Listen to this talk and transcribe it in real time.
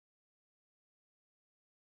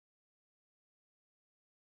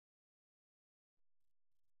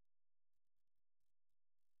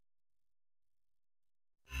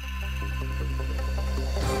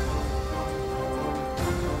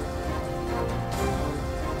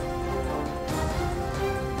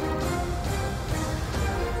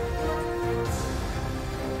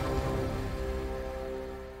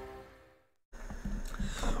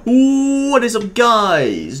What is up,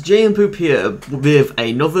 guys? Jay and Poop here with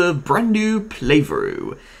another brand new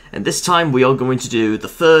playthrough, and this time we are going to do the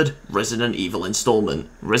third Resident Evil installment,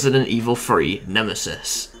 Resident Evil 3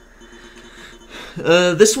 Nemesis.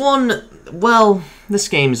 This one, well, this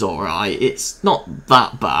game's alright. It's not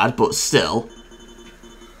that bad, but still.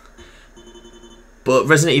 But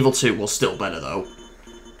Resident Evil 2 was still better though,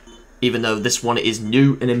 even though this one is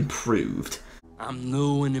new and improved. I'm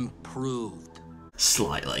new and improved.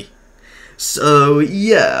 Slightly. So,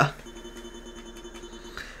 yeah.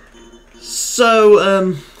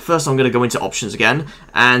 So, first I'm going to go into options again,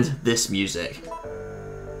 and this music.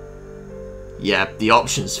 Yeah, the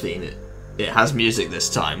options theme, it has music this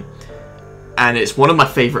time. And it's one of my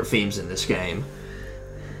favourite themes in this game.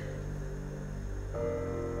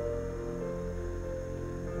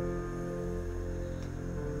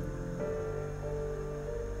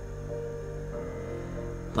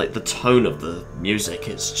 Like, the tone of the music,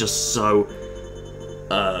 it's just so,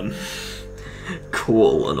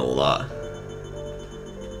 cool and all that.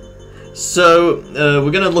 So, we're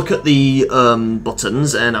gonna look at the,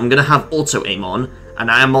 buttons, and I'm gonna have auto-aim on, and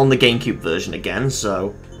I am on the GameCube version again,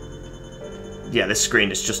 so... Yeah, this screen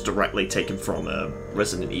is just directly taken from,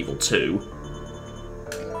 Resident Evil 2.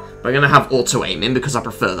 But I'm gonna have auto-aim in, because I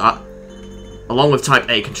prefer that. Along with Type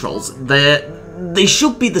A controls. They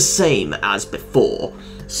should be the same as before.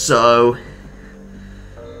 So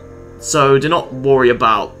do not worry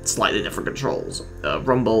about slightly different controls.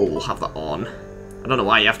 Rumble will have that on. I don't know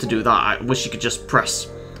why you have to do that. I wish you could just press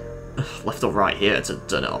left or right here to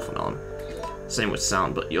turn it off and on. Same with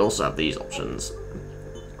sound, but you also have these options.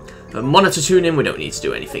 Monitor tuning, we don't need to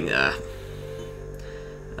do anything there.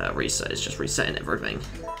 Reset is just resetting everything.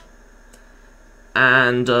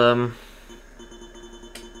 And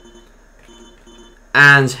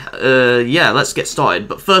yeah, let's get started.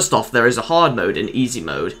 But first off, there is a hard mode and easy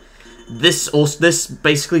mode. This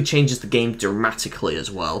basically changes the game dramatically as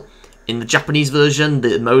well. In the Japanese version,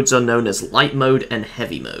 the modes are known as light mode and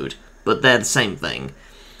heavy mode, but they're the same thing.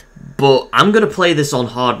 But I'm going to play this on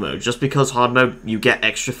hard mode, just because hard mode, you get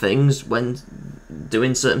extra things when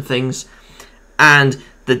doing certain things. And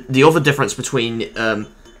the other difference between,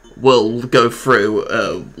 we'll go through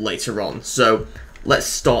later on. So, let's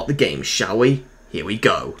start the game, shall we? Here we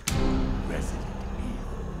go. Resident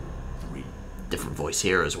Evil 3. Different voice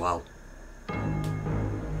here as well.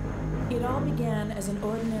 It all began as an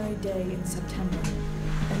ordinary day in September.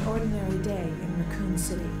 An ordinary day in Raccoon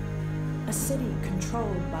City. A city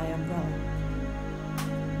controlled by Umbrella.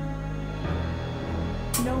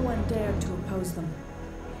 No one dared to oppose them,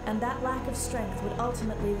 and that lack of strength would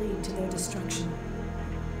ultimately lead to their destruction.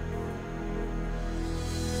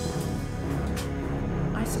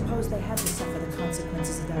 I suppose they had to suffer the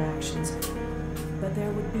consequences of their actions, but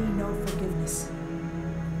there would be no forgiveness.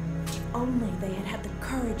 If only they had had the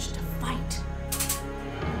courage to fight.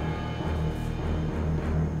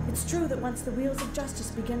 It's true that once the wheels of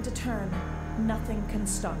justice begin to turn, nothing can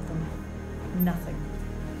stop them. Nothing.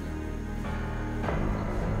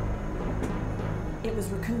 It was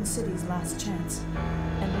Raccoon City's last chance,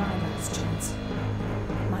 and my last chance.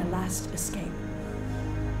 My last escape.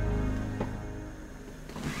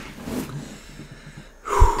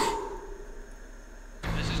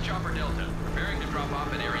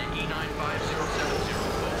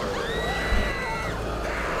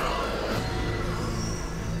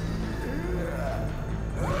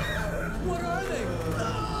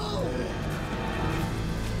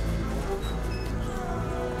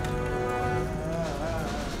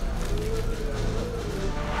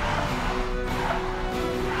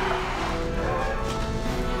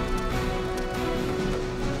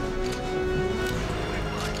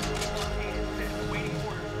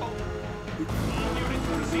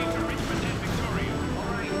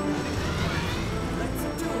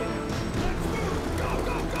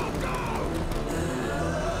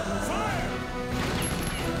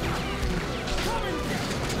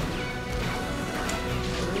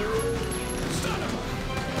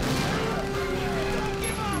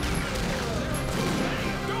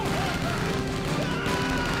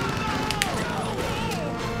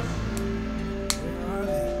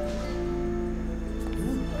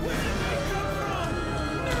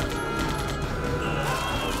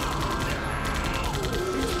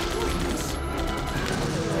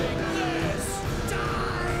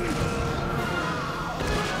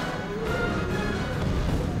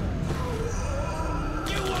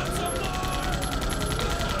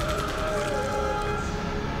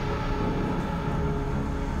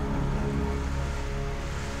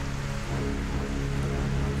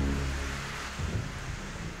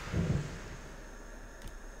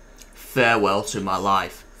 Farewell to my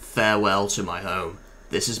life. farewell to my home.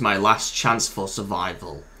 This is my last chance for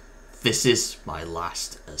survival. This is my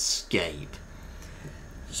last escape.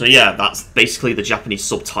 So yeah, that's basically the Japanese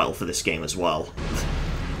subtitle for this game as well.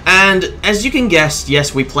 And as you can guess,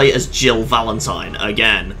 yes, we play as Jill Valentine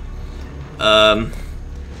again.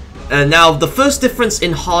 Now, the first difference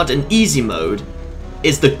in hard and easy mode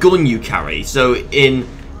is the gun you carry. So in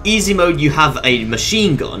easy mode you have a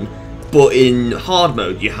machine gun, but in hard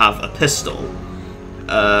mode you have a pistol.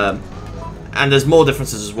 And there's more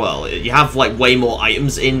differences as well. You have like way more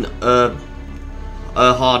items in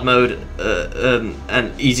hard mode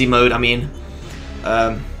and easy mode, I mean.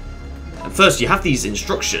 First, you have these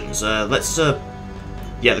instructions. Yeah,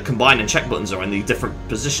 the combine and check buttons are in the different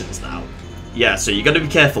positions now. Yeah, so you got to be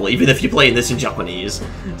careful, even if you're playing this in Japanese.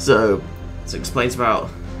 So it explains about...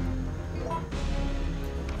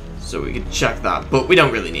 So we can check that, but we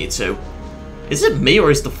don't really need to. Is it me,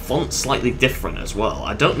 or is the font slightly different as well?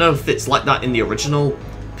 I don't know if it's like that in the original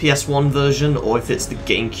PS1 version, or if it's the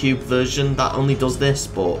GameCube version that only does this,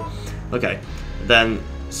 but... Okay, then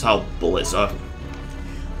it's how bullets are.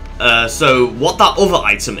 So what that other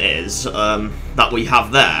item is, that we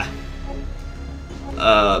have there,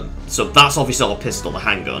 so that's obviously our pistol, the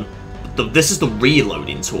handgun. This is the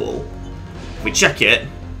reloading tool. If we check it,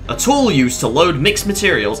 a tool used to load mixed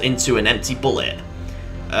materials into an empty bullet.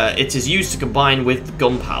 It is used to combine with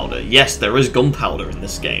gunpowder. Yes, there is gunpowder in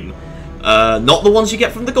this game. Not the ones you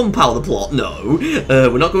get from the gunpowder plot, no.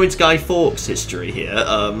 We're not going to Guy Fawkes history here,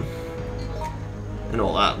 and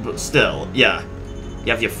all that, but still, yeah.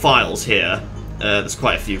 You have your files here. There's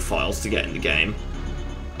quite a few files to get in the game.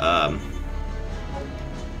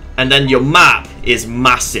 And then your map is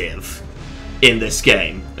massive in this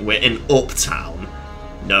game. We're in Uptown.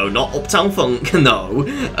 No, not Uptown Funk, no.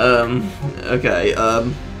 Okay,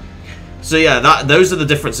 so yeah, those are the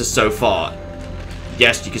differences so far.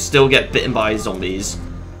 Yes, you can still get bitten by zombies.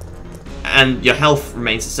 And your health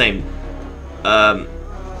remains the same.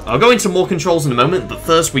 I'll go into more controls in a moment, but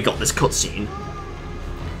first we got this cutscene.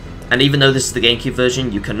 And even though this is the GameCube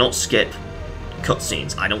version, you cannot skip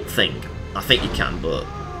cutscenes, I don't think. I think you can, but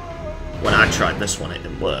when I tried this one, it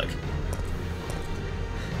didn't work.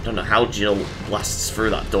 Don't know how Jill blasts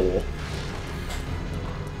through that door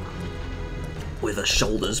with her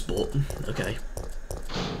shoulders, but okay.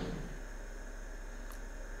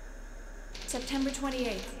 September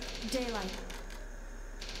 28th, daylight.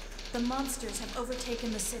 The monsters have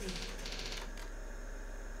overtaken the city.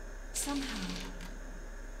 Somehow,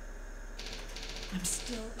 I'm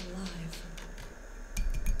still alive.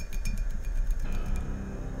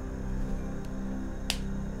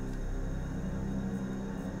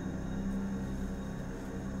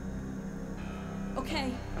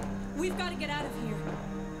 Okay, we've got to get out of here.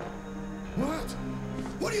 What?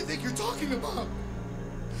 What do you think you're talking about?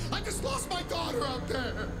 I just lost my daughter out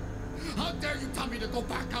there. How dare you tell me to go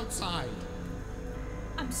back outside?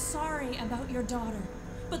 I'm sorry about your daughter,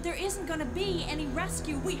 but there isn't gonna be any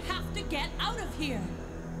rescue. We have to get out of here.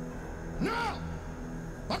 No!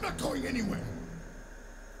 I'm not going anywhere.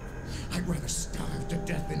 I'd rather starve to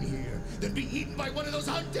death in here than be eaten by one of those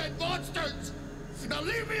undead monsters. Now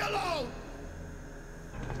leave me alone!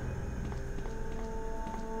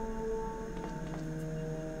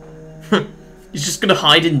 He's just gonna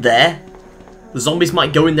hide in there? The zombies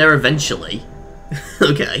might go in there eventually.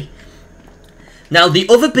 Okay. Now, the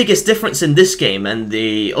other biggest difference in this game and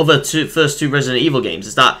the other first two Resident Evil games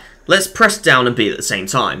is that let's press down and beat at the same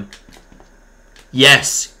time.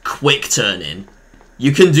 Yes, quick turning.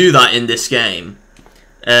 You can do that in this game.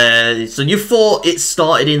 So you thought it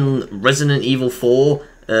started in Resident Evil 4,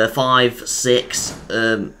 5, 6,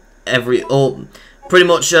 pretty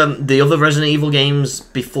much the other Resident Evil games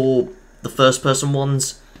before the first person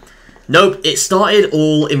ones. Nope, it started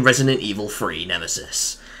all in Resident Evil 3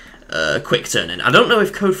 Nemesis. Quick turning. I don't know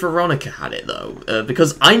if Code Veronica had it though,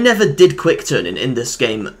 because I never did quick turning in this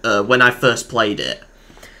game when I first played it.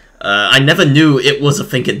 I never knew it was a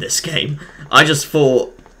thing in this game. I just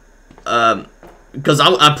thought, because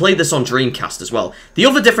I played this on Dreamcast as well. The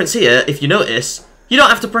other difference here, if you notice, you don't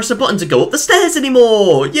have to press a button to go up the stairs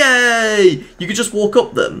anymore! Yay! You can just walk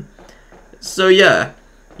up them. So yeah,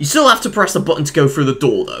 you still have to press a button to go through the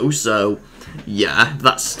door though, so yeah,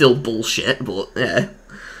 that's still bullshit, but yeah.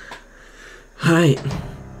 Right.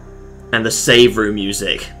 And the save room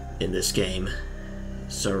music in this game.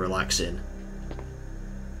 So relaxing.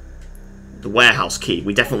 The warehouse key,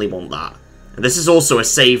 we definitely want that. And this is also a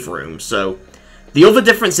save room, so... The other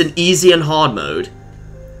difference in easy and hard mode...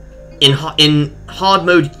 In hard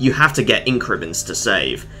mode, you have to get increments to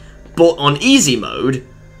save. But on easy mode,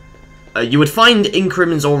 you would find ink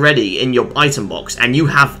ribbons already in your item box, and you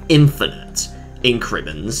have infinite ink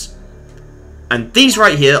ribbons. And these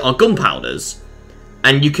right here are gunpowders,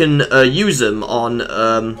 and you can use them on,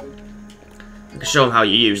 I can show them how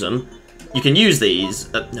you use them. You can use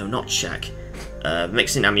these, no, not check,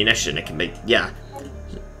 mixing ammunition, it can be, yeah.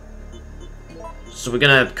 So we're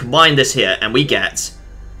gonna combine this here, and we get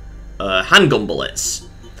handgun bullets.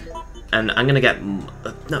 And I'm gonna get,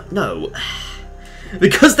 no,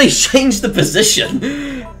 because they changed the position.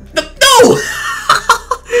 No!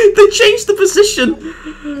 They changed the position!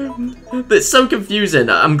 It's so confusing.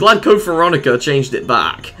 I'm glad Code Veronica changed it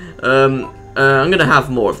back. I'm gonna have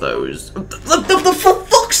more of those. For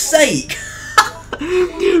fuck's sake!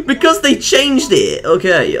 Because they changed it!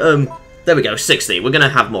 Okay, there we go, 60. We're gonna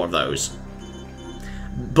have more of those.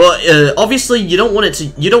 But, obviously, you don't want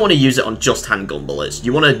to use it on just handgun bullets.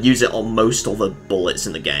 You want to use it on most other bullets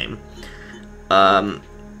in the game.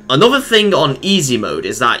 Another thing on easy mode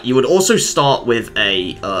is that you would also start with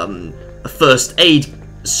a first aid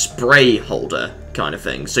spray holder kind of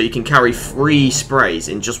thing, so you can carry 3 sprays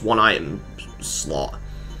in just one item slot.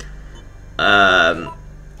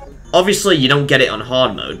 Obviously you don't get it on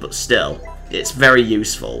hard mode, but still, it's very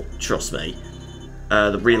useful, trust me.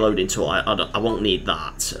 The reloading tool, I won't need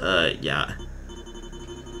that, yeah.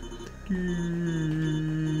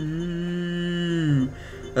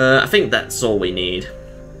 I think that's all we need.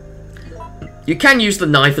 You can use the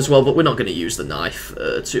knife as well, but we're not going to use the knife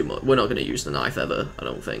too much. We're not going to use the knife ever, I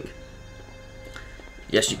don't think.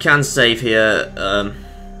 Yes, you can save here.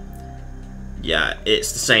 Yeah,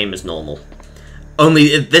 it's the same as normal.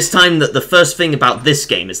 Only this time, that the first thing about this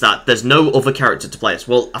game is that there's no other character to play as.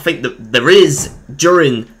 Well, I think that there is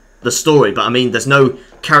during the story, but I mean, there's no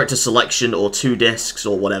character selection or 2 discs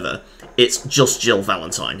or whatever. It's just Jill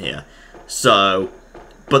Valentine here. So...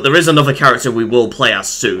 But there is another character we will play as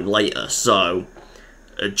soon, later, so...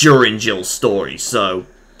 during Jill's story, so...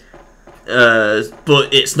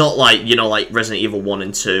 but it's not like, you know, like Resident Evil 1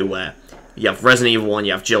 and 2, where you have Resident Evil 1,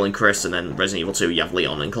 you have Jill and Chris, and then Resident Evil 2, you have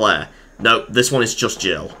Leon and Claire. No, this one is just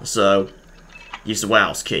Jill, so... Use the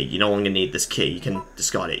warehouse key. You no longer need this key, you can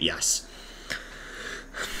discard it, yes.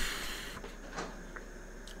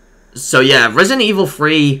 So yeah, Resident Evil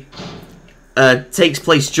 3 takes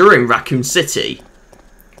place during Raccoon City.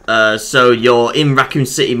 So you're in Raccoon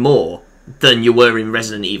City more than you were in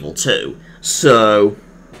Resident Evil 2. So...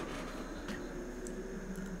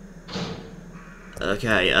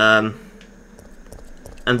 Okay, and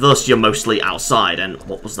thus you're mostly outside, and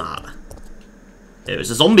what was that? It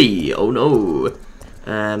was a zombie! Oh no!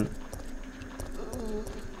 I'm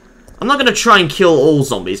not gonna try and kill all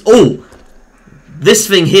zombies. Oh! This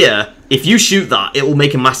thing here, if you shoot that, it will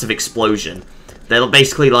make a massive explosion. They're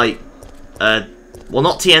basically like, well,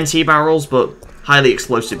 not TNT barrels, but highly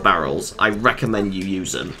explosive barrels. I recommend you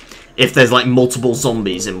use them. If there's like multiple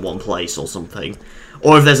zombies in one place or something.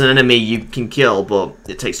 Or if there's an enemy you can kill, but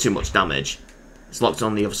it takes too much damage. It's locked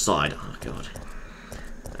on the other side. Oh, God.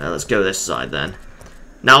 Let's go this side, then.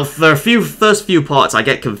 Now, for first few parts, I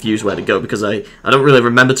get confused where to go, because I don't really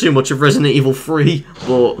remember too much of Resident Evil 3,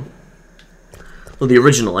 but... Well, the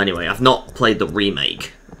original, anyway. I've not played the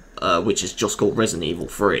remake, which is just called Resident Evil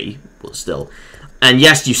 3, but still. And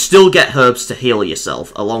yes, you still get herbs to heal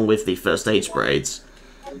yourself, along with the first aid sprays.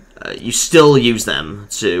 You still use them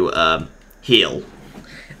to heal.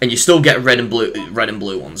 And you still get red and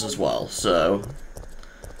blue ones as well, so...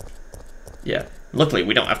 Yeah. Luckily,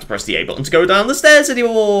 we don't have to press the A button to go down the stairs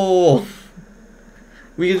anymore!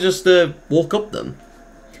 We can just walk up them.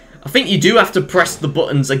 I think you do have to press the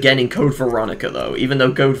buttons again in Code Veronica, though, even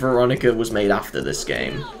though Code Veronica was made after this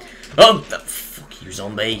game. Oh, fuck you,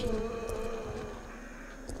 zombie.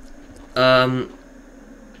 Okay,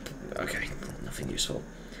 nothing useful.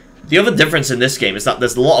 The other difference in this game is that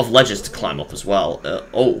there's a lot of ledges to climb up as well.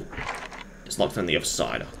 Oh, it's locked on the other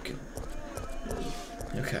side. Oh, God.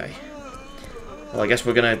 Okay. Well, I guess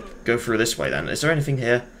we're gonna go through this way then. Is there anything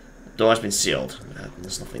here? The door has been sealed.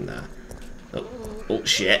 There's nothing there. Oh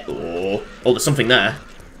shit. Oh, there's something there.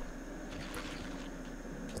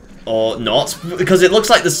 Or not, because it looks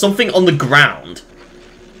like there's something on the ground.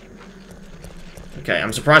 Okay,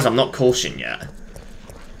 I'm surprised I'm not caution yet.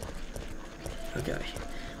 Okay.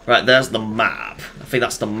 Right, there's the map. I think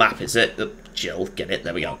that's the map, is it? Jill, get it?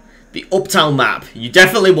 There we go. The Uptown map. You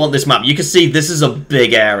definitely want this map. You can see this is a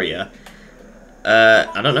big area.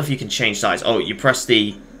 I don't know if you can change size. Oh, you press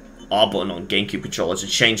the R button on GameCube controller to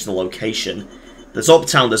change the location. There's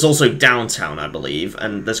Uptown, there's also Downtown, I believe,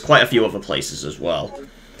 and there's quite a few other places as well.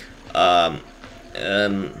 So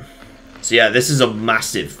yeah, this is a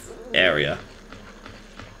massive area.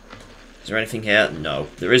 Is there anything here? No.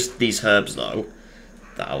 There is these herbs, though,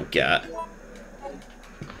 that I'll get.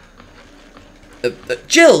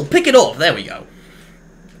 Jill, pick it up! There we go.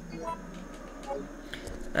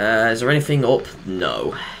 Is there anything up?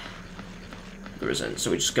 No. There isn't,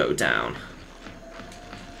 so we just go down.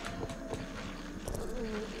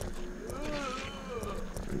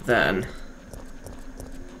 And then...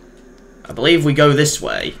 I believe we go this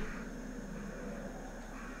way.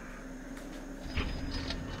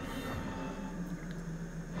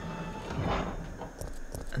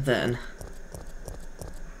 And then...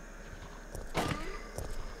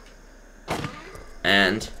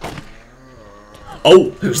 And...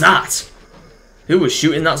 Oh, who's that? Who was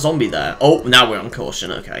shooting that zombie there? Oh, now we're on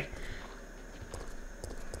caution, okay.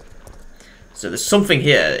 So there's something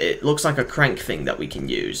here. It looks like a crank thing that we can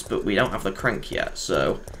use, but we don't have the crank yet,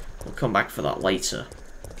 so we'll come back for that later.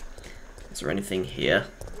 Is there anything here?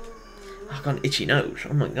 Oh, I've got an itchy nose.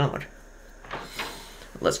 Oh my god.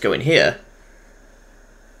 Let's go in here.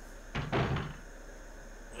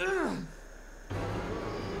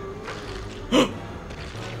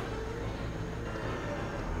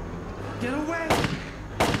 Get away!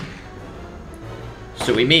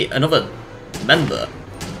 So we meet another member.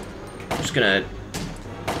 I'm just gonna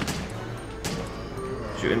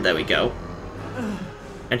shoot him. There we go.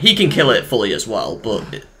 And he can kill it fully as well,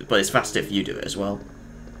 but it's faster if you do it as well.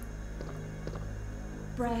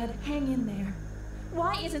 Brad, hang in there.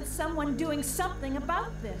 Why isn't someone doing something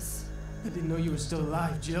about this? I didn't know you were still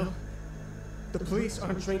alive, Jill. The police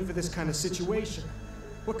aren't trained for this kind of situation.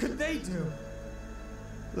 What could they do?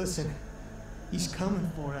 Listen, he's coming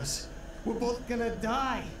for us. We're both gonna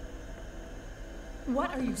die.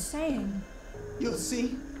 What are you saying? You'll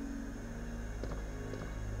see.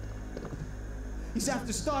 He's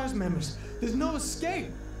after STARS members. There's no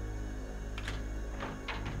escape.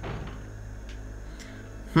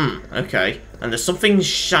 Okay. And there's something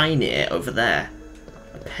shiny over there.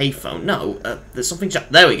 A payphone. No, there's something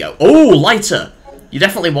there we go. Oh, lighter! You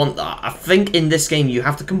definitely want that. I think in this game you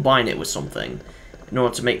have to combine it with something in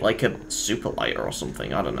order to make like a super lighter or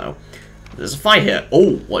something. I don't know. There's a fight here.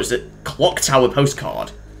 Oh, what is it? Clock Tower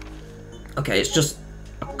postcard. Okay, it's just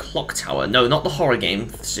a clock tower. No, not the horror game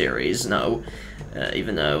series, no.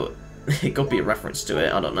 Even though it could be a reference to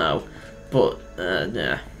it, I don't know. But,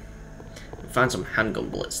 yeah. Found some handgun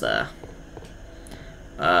bullets there.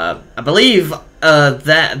 I believe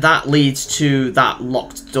that leads to that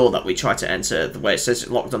locked door that we tried to enter, the way it says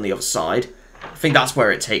it's locked on the other side. I think that's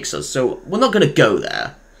where it takes us, so we're not going to go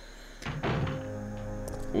there.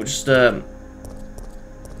 We'll just go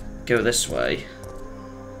this way.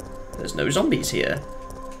 There's no zombies here.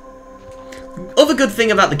 Other good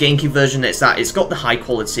thing about the GameCube version is that it's got the high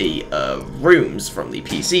quality rooms from the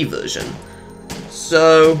PC version.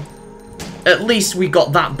 So, at least we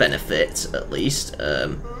got that benefit, at least.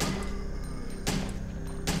 There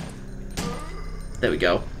we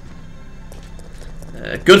go.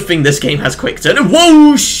 Good thing this game has quick turn.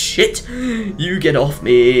 Whoa, shit! You get off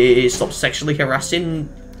me. Stop sexually harassing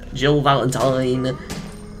Jill Valentine.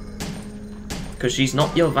 Because she's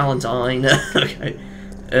not your Valentine. Okay.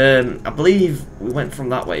 I believe we went from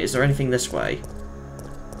that way. Is there anything this way?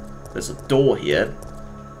 There's a door here.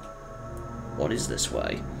 What is this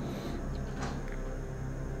way?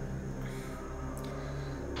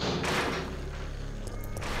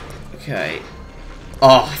 Okay.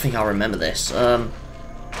 Oh, I think I remember this.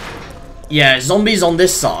 Yeah, zombies on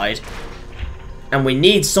this side. And we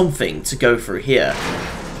need something to go through here.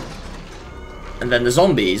 And then the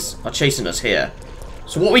zombies are chasing us here.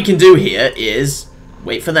 So what we can do here is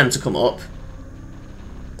wait for them to come up.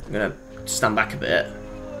 I'm gonna stand back a bit.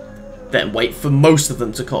 Then wait for most of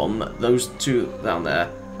them to come. Those two down there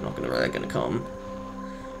are not really gonna come.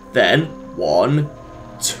 Then 1,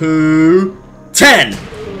 2, 10.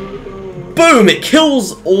 Boom! It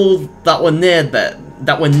kills all that were near there.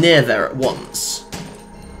 At once.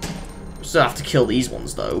 Still have to kill these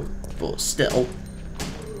ones though, but still.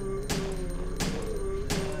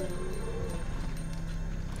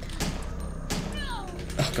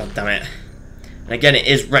 Oh god damn it! And again, it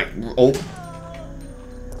is oh.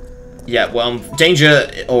 Yeah, well, I'm danger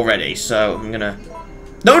already, so I'm gonna.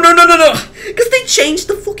 No! Because they changed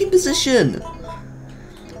the fucking position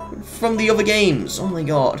from the other games. Oh my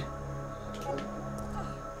god.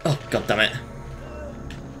 Oh god damn it.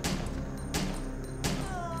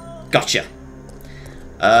 Gotcha.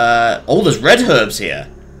 Oh, there's red herbs here.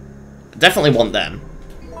 Definitely want them.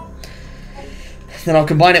 Then I'll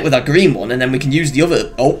combine it with our green one, and then we can use the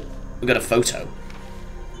other... Oh, we got a photo.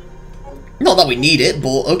 Not that we need it,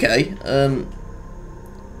 but okay.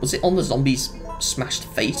 Was it on the zombie's smashed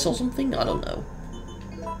face or something? I don't know.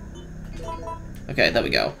 Okay, there we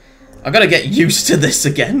go. I gotta get used to this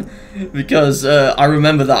again, because I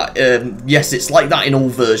remember that. Yes, it's like that in all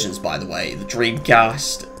versions, by the way. The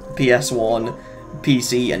Dreamcast, PS1,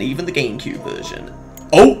 PC, and even the GameCube version.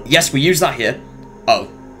 Oh, yes, we use that here. Oh.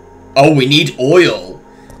 Oh, we need oil.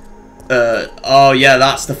 Oh, yeah,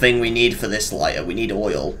 that's the thing we need for this lighter. We need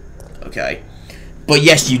oil. Okay. But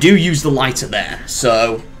yes, you do use the lighter there,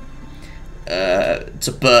 so...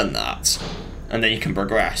 to burn that. And then you can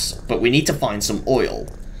progress. But we need to find some oil.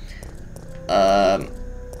 So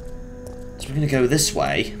we're gonna go this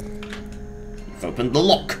way. We've opened the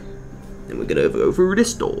lock. Then we're gonna go through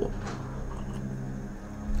this door.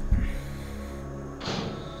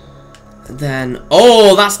 And then,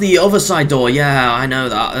 oh, that's the other side door. Yeah, I know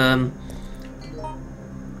that.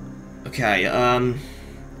 Okay,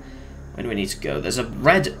 where do we need to go? There's a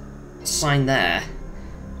red sign there.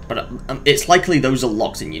 But it's likely those are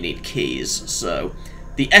locked and you need keys. So,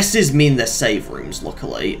 the S's mean they're save rooms,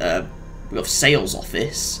 luckily. We have sales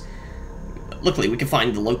office. Luckily, we can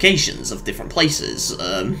find the locations of different places.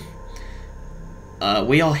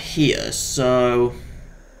 We are here, so...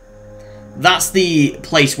 That's the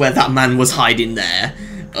place where that man was hiding there.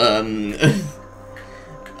 And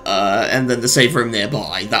then the save room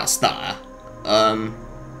nearby, that's there.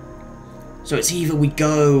 So it's either we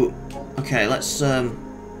go... Okay, let's...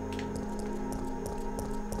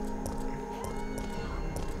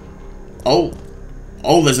 Oh!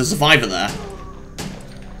 Oh, there's a survivor there.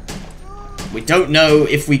 We don't know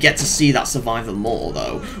if we get to see that survivor more,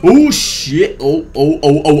 though. Oh, shit! Oh, oh,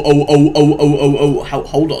 oh, oh, oh, oh, oh, oh, oh, oh.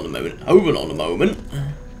 Hold on a moment. Hold on a moment.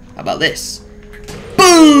 How about this?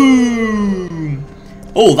 Boom!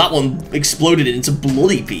 Oh, that one exploded into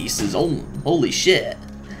bloody pieces. Oh, holy shit.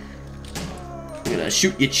 I'm gonna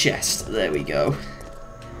shoot your chest. There we go.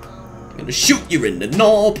 I'm gonna shoot you in the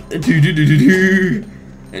knob.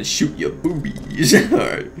 And shoot your boobies.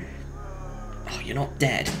 Oh, you're not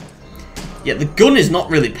dead. Yeah, the gun is not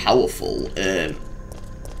really powerful. In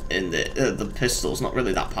the pistol's not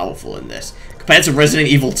really that powerful in this. Compared to Resident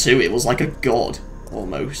Evil 2, it was like a god,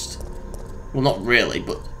 almost. Well, not really,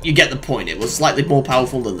 but you get the point. It was slightly more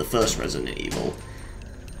powerful than the first Resident Evil.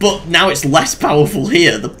 But now it's less powerful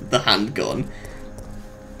here, the handgun.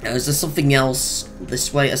 Now, is there something else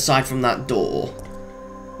this way aside from that door?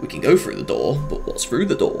 We can go through the door, but what's through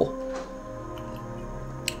the door?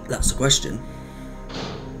 That's the question.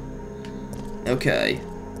 Okay.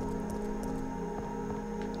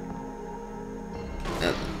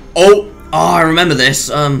 Oh, I remember this.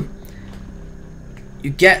 You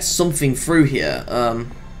get something through here.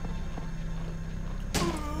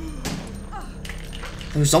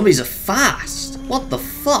 Those zombies are fast. What the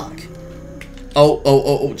fuck?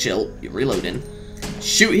 Oh, chill. You're reloading.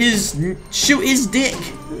 Shoot his dick.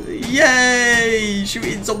 Yay!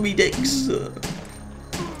 Shooting zombie dicks.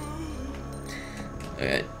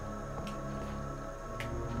 Okay.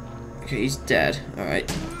 Okay, he's dead. Alright.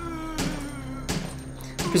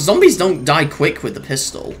 Because zombies don't die quick with the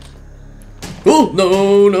pistol. Oh,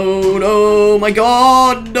 no, no, no, my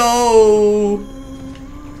god, no!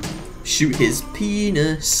 Shoot his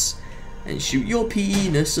penis. And shoot your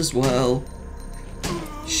penis as well.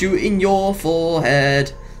 Shoot in your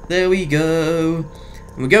forehead. There we go.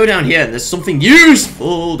 And we go down here, and there's something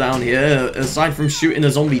useful down here, aside from shooting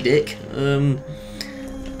a zombie dick.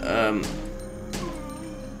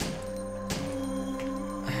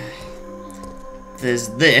 There's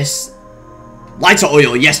this. Lighter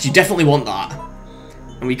oil, yes, you definitely want that.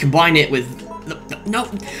 And we combine it with... No,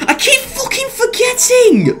 I keep fucking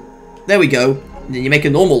forgetting! There we go. And then you make a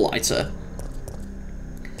normal lighter.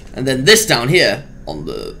 And then this down here, on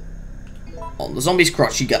the zombie's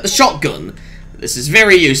crotch, you get the shotgun. This is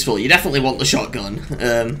very useful. You definitely want the shotgun.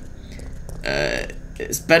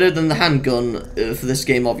 It's better than the handgun for this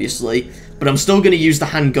game, obviously. But I'm still going to use the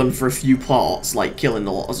handgun for a few parts, like killing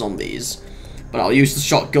a lot of zombies. But I'll use the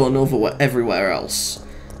shotgun everywhere else.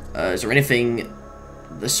 Is there anything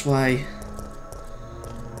this way?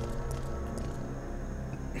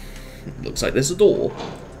 Looks like there's a door.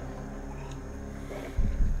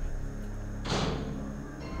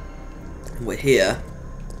 We're here.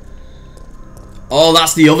 Oh,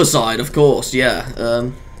 that's the other side, of course, yeah.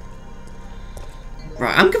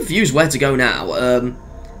 Right, I'm confused where to go now.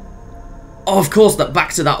 Oh, of course,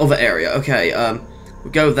 back to that other area. Okay,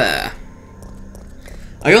 we'll go there.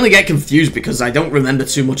 I only get confused because I don't remember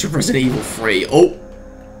too much of Resident Evil 3. Oh!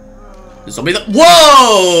 The zombie that—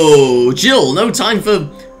 Whoa! Jill, no time for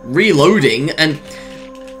reloading and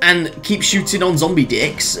keep shooting on zombie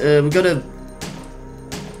dicks. We gotta...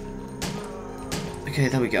 Okay,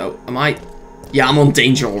 there we go. Am I... Yeah, I'm on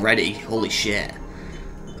danger already. Holy shit.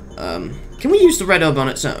 Can we use the red herb on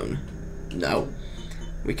its own? No.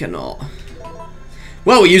 We cannot.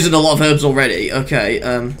 Well, we're using a lot of herbs already. Okay,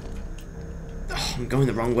 oh, I'm going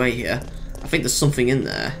the wrong way here. I think there's something in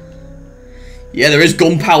there. Yeah, there is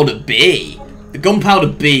gunpowder B. The gunpowder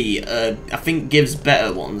B, I think gives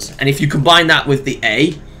better ones. And if you combine that with the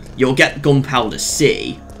A, you'll get gunpowder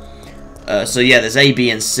C. So yeah, there's A, B,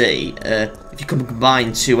 and C. If you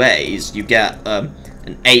combine two A's, you get an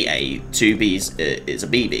AA. Two B's is a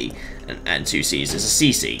BB, and two C's is a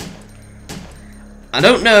CC. I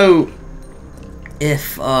don't know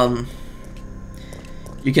if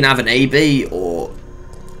you can have an AB or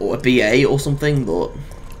a BA or something, but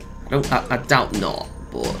I doubt not.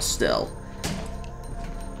 But still.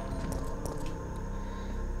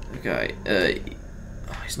 Okay, oh,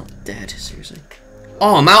 he's not dead, seriously.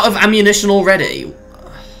 Oh, I'm out of ammunition already.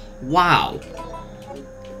 Wow.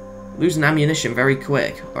 Losing ammunition very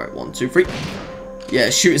quick. Alright, 1, 2, 3.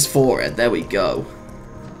 Yeah, shoot his forehead, there we go.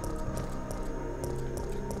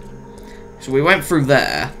 So we went through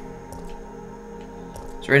there.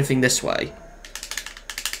 Is there anything this way?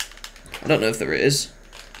 I don't know if there is.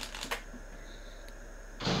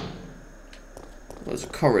 There's a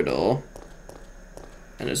corridor.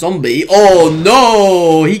 And a zombie. Oh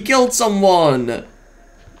no! He killed someone!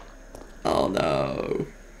 Oh no.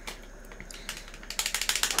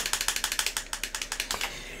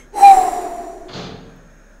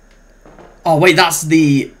 Oh wait, that's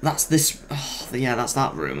this. Oh, yeah, that's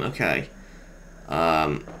that room. Okay.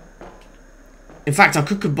 In fact, I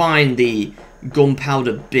could combine the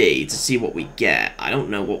gunpowder B to see what we get. I don't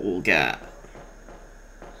know what we'll get.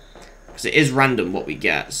 Because it is random what we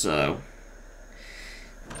get, so...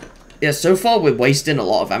 Yeah, so far we're wasting a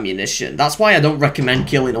lot of ammunition. That's why I don't recommend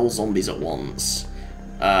killing all zombies at once.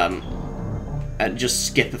 And just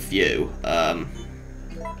skip a few.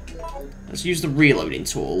 Let's use the reloading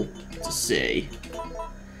tool to see.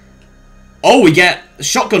 Oh, we get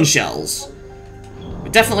shotgun shells. We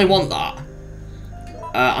definitely want that.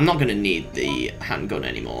 I'm not going to need the handgun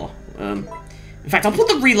anymore. In fact, I'll put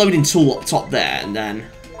the reloading tool up top there, and then...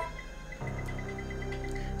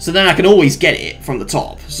 So then I can always get it from the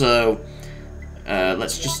top. So,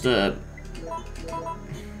 let's just, There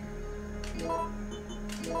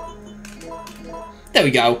we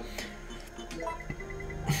go.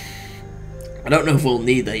 I don't know if we'll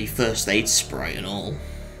need a first aid spray and all.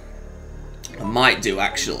 I might do,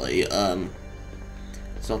 actually. So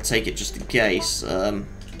I'll take it just in case. No,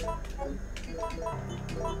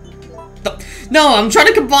 I'm trying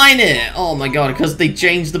to combine it! Oh my god, because they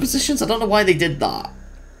changed the positions. I don't know why they did that.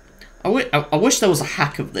 I wish there was a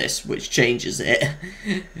hack of this which changes it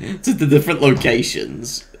to the different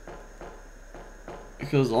locations.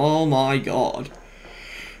 Because, oh my god.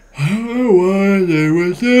 I don't know why they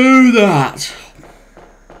would do that.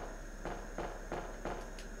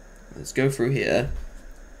 Let's go through here.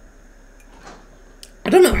 I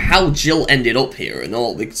don't know how Jill ended up here and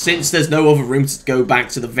all, since there's no other room to go back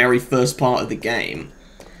to the very first part of the game.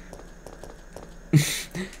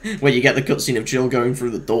 Where you get the cutscene of Jill going through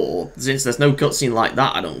the door. Since there's no cutscene like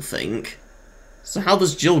that, I don't think. So how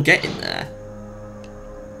does Jill get in there?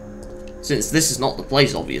 Since this is not the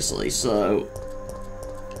place, obviously, so...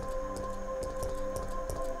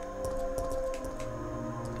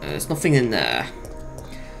 there's nothing in there.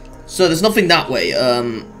 So there's nothing that way.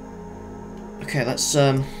 Okay, let's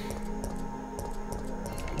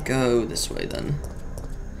go this way then.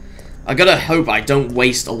 I gotta hope I don't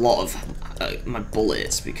waste a lot of my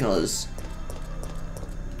bullets, because...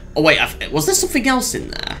 Oh wait, was there something else in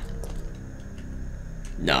there?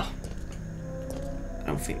 No. I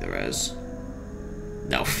don't think there is.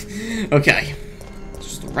 No. Okay. It's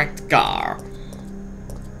just a wrecked car.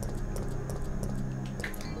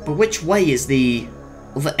 But which way is the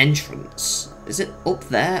other entrance? Is it up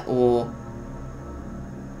there, or...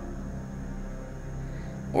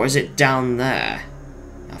 Or is it down there?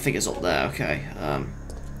 I think it's up there, okay. I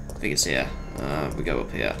think it's here. We go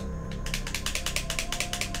up here.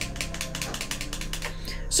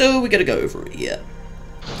 So we gotta go over here.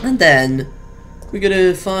 And then we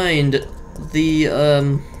gotta find the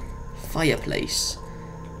fireplace.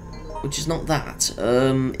 Which is not that.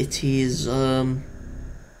 It is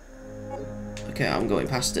okay, I'm going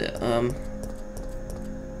past it.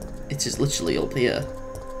 It is literally up here.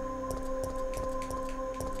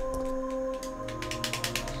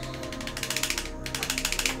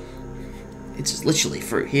 It's literally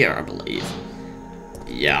through here, I believe.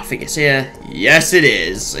 Yeah, I think it's here. Yes, it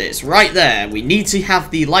is. It's right there. We need to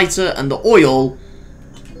have the lighter and the oil.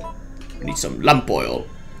 We need some lamp oil.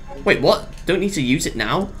 Wait, what? Don't need to use it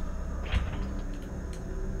now?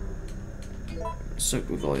 Soak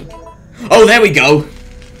with oil. Oh, there we go!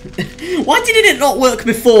 Why did it not work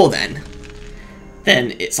before then?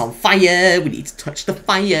 Then it's on fire. We need to touch the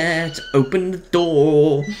fire to open the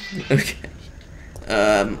door. Okay.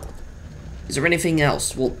 Is there anything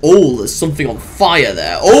else? Well, oh, there's something on fire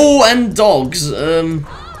there. Oh, and dogs. Go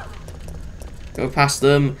past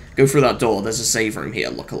them. Go through that door. There's a save room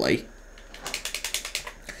here, luckily.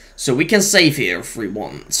 So we can save here if we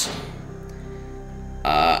want.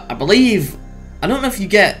 I believe... I don't know if you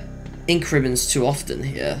get increments too often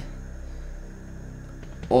here.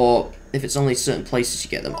 Or if it's only certain places you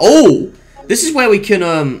get them. Oh! This is where we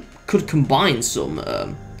can, could combine some,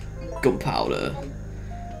 gunpowder.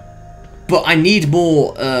 But I need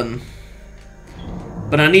more,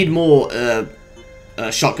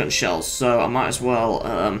 shotgun shells, so I might as well,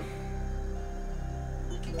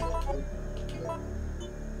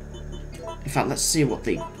 in fact, let's see what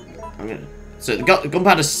the... So, the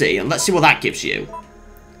gunpowder C, and let's see what that gives you.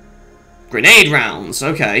 Grenade rounds,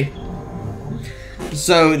 okay.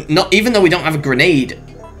 So, even though we don't have a grenade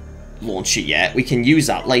launcher yet, we can use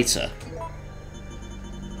that later.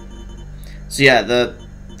 So yeah, the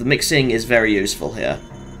mixing is very useful here.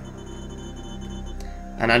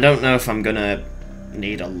 And I don't know if I'm gonna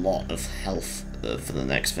need a lot of health for the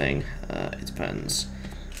next thing. It depends.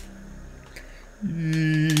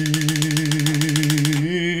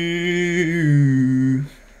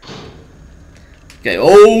 Okay,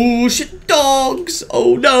 oh shit, dogs!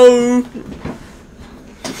 Oh no!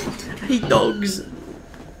 I hate dogs.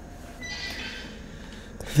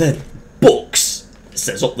 Then books, it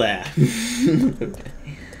says up there. Okay.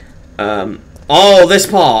 Oh, this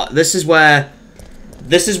part. This is where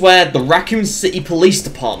the Raccoon City Police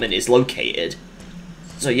Department is located.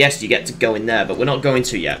 So yes, you get to go in there, but we're not going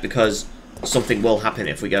to yet because something will happen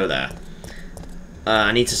if we go there.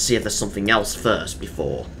 I need to see if there's something else first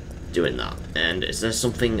before doing that. And is there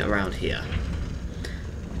something around here?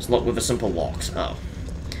 It's locked with a simple lock. Oh.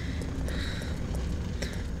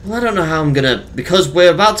 Well, I don't know how I'm gonna... Because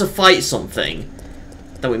we're about to fight something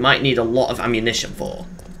that we might need a lot of ammunition for.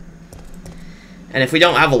 And if we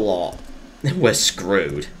don't have a lot, then we're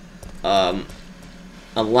screwed.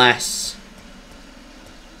 Unless...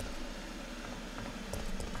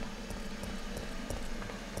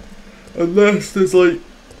 Unless there's, like,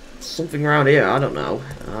 something around here, I don't know.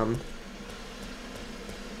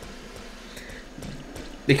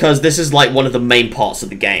 Because this is, like, one of the main parts of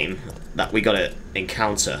the game that we gotta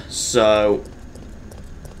encounter, so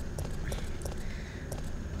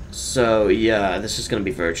yeah, this is gonna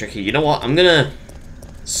be very tricky. You know what? I'm gonna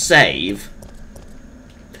save,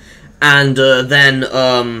 and then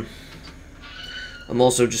I'm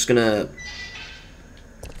also just gonna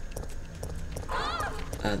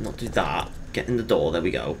not do that. Get in the door. There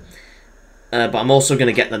we go. But I'm also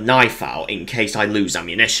gonna get the knife out in case I lose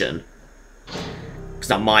ammunition,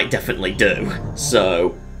 because I might definitely do.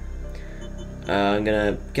 So. I'm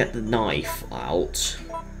gonna get the knife out.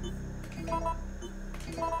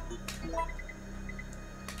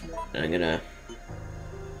 And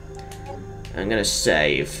I'm gonna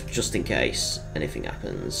save, just in case anything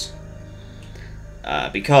happens.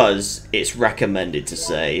 Because it's recommended to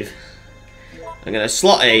save. I'm gonna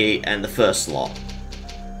slot A and the first slot.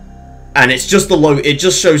 And it's just it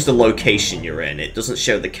just shows the location you're in. It doesn't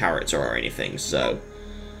show the character or anything, so...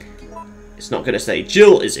 It's not going to say,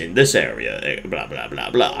 Jill is in this area, blah, blah, blah,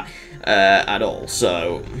 blah, at all,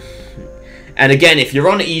 so... And again, if you're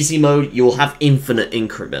on easy mode, you'll have infinite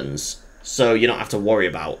increments, so you don't have to worry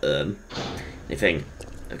about, anything.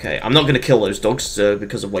 Okay, I'm not going to kill those dogs,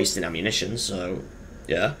 because of wasting ammunition, so,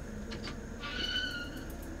 yeah.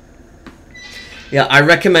 Yeah, I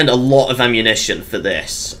recommend a lot of ammunition for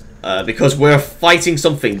this, because we're fighting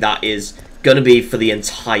something that is going to be for the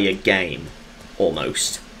entire game,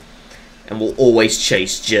 almost. And we'll always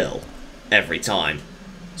chase Jill every time.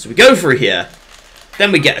 So we go through here,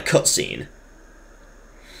 then we get a cutscene.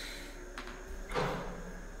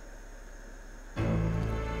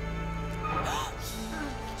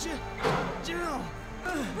 Jill!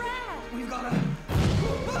 We've gotta...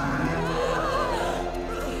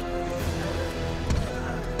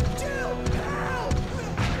 Jill! Help!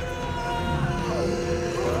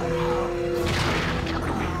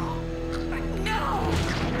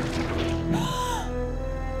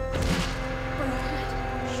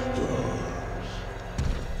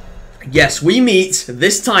 Yes, we meet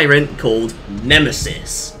this tyrant called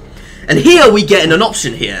Nemesis. And here we get an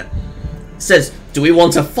option here. It says, do we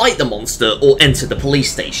want to fight the monster or enter the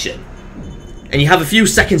police station? And you have a few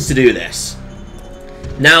seconds to do this.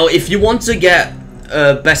 Now, if you want to get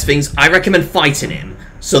best things, I recommend fighting him.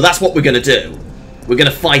 So that's what we're going to do. We're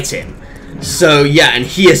going to fight him. So, yeah, and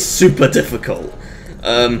he is super difficult.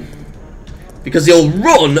 Because he'll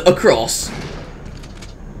run across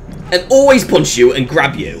and always punch you and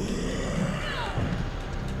grab you.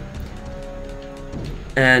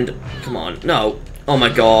 And, come on, no. Oh my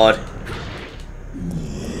god.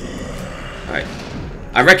 Alright.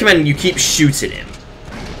 I recommend you keep shooting him.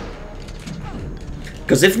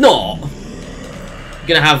 Because if not, you're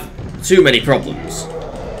gonna have too many problems.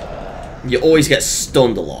 You always get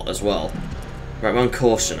stunned a lot as well. Right, we're on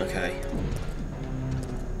caution, okay.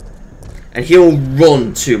 And he'll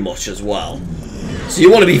run too much as well. So you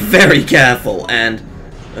want to be very careful. And,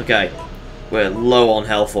 okay, we're low on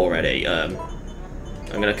health already. I'm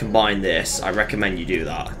going to combine this. I recommend you do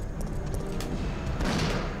that.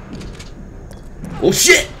 Oh,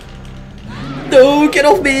 shit! No, get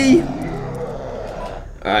off me!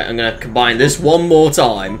 Alright, I'm going to combine this one more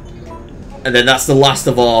time. And then that's the last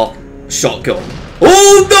of our shotgun.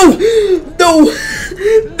 Oh, no! No!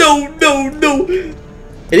 No, no, no!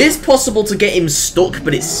 It is possible to get him stuck,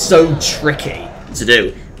 but it's so tricky to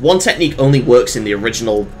do. One technique only works in the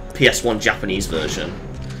original PS1 Japanese version.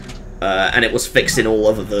 And it was fixed in all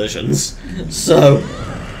other versions. So,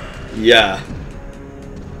 yeah.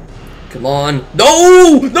 Come on.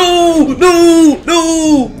 No! No! No!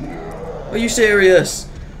 No! Are you serious?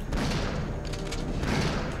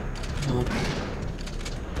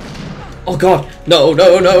 Oh god. No,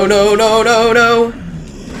 no, no, no, no, no, no.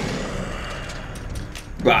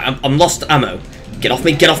 Right, I'm lost ammo. Get off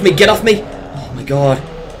me, get off me, get off me! Oh my god.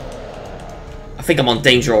 I think I'm on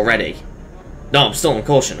danger already. No, I'm still on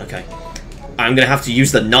caution, okay. I'm gonna have to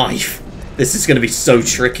use the knife. This is gonna be so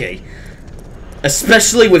tricky.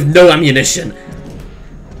 Especially with no ammunition.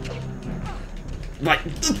 Like,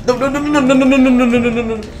 no, no, no, no, no, no, no, no, no, no,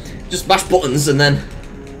 no, no. Just mash buttons and then...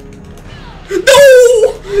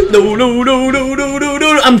 No! No, no, no, no, no, no,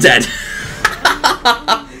 no, I'm dead.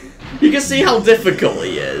 You can see how difficult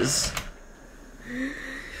he is.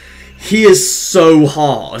 He is so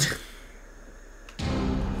hard.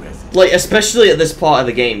 Like, especially at this part of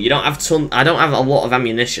the game, you don't have I don't have a lot of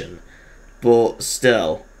ammunition, but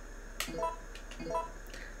still.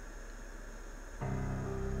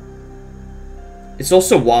 It's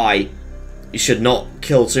also why you should not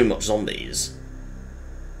kill too much zombies.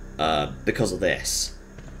 Because of this.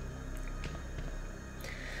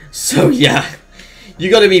 So yeah. You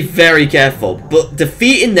gotta be very careful, but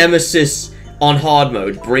defeating Nemesis on hard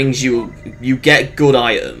mode brings you get good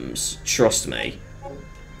items, trust me.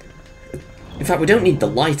 In fact, we don't need the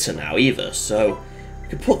lighter now either, so we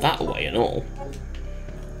can put that away and all.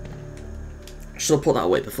 Should have put that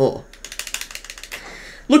away before.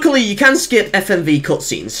 Luckily, you can skip FMV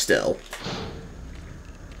cutscenes still.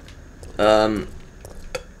 Oh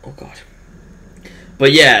god.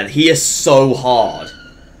 But yeah, he is so hard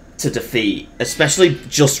to defeat, especially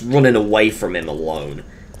just running away from him alone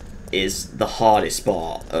is the hardest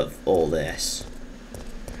part of all this.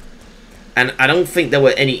 And I don't think there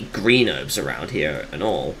were any green herbs around here at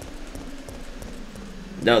all.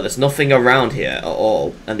 No, there's nothing around here at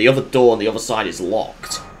all. And the other door on the other side is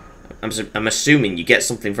locked. I'm assuming you get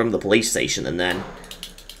something from the police station and then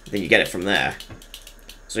you get it from there.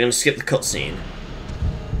 So we're going to skip the cutscene.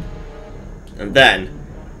 And then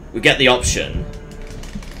we get the option.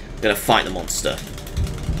 We're going to fight the monster.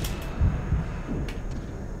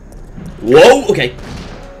 Whoa! Okay.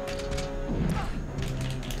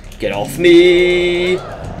 Get off me!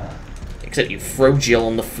 Except you throw Jill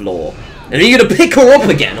on the floor. And are you going to pick her up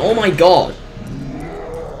again? Oh my god.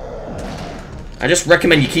 I just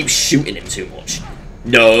recommend you keep shooting him too much.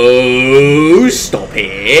 No! Stop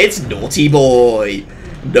it! Naughty boy!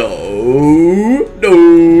 No! No!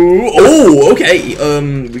 Oh, okay.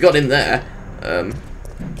 We got him there.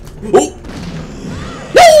 Oh!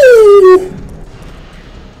 No!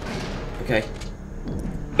 Okay.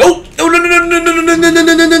 No! No! No! No! No! No! No! No!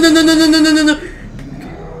 No! No! No! No! No! No! No! No! No!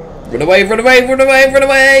 Run away! Run away! Run away! Run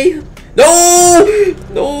away! No!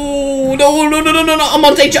 No! No! No! No! No! No! I'm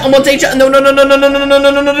on danger! I'm on danger! No! No! No! No! No! No! No! No!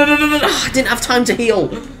 No! No! No! No! No! No! I didn't have time to heal.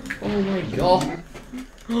 Oh my god.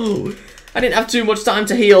 Oh, I didn't have too much time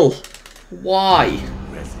to heal. Why?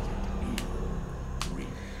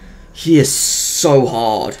 He is so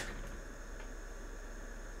hard.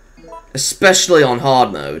 Especially on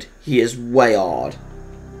hard mode. He is way hard.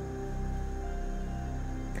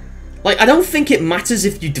 Like, I don't think it matters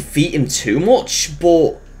if you defeat him too much,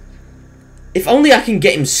 but if only I can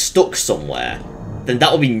get him stuck somewhere, then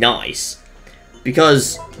that would be nice.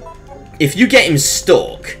 Because if you get him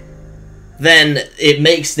stuck, then it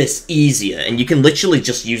makes this easier, and you can literally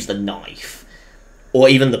just use the knife, or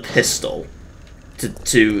even the pistol,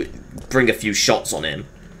 to bring a few shots on him.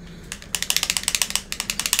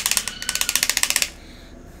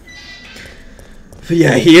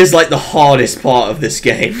 Yeah, he is like the hardest part of this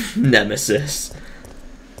game, Nemesis.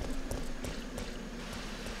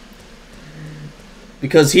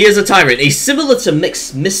 Because he is a tyrant. He's similar to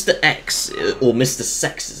Mr. X, or Mr.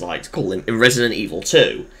 Sex as I like to call him, in Resident Evil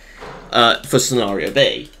 2, for Scenario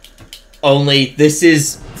B. Only this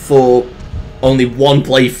is for only one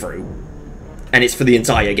playthrough, and it's for the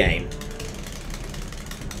entire game.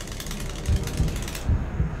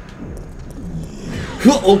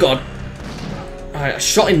 Oh god. Alright, I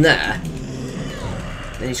shot him there.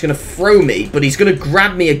 And he's going to throw me, but he's going to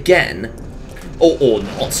grab me again. Or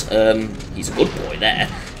not. He's a good boy there.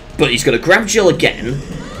 But he's going to grab Jill again.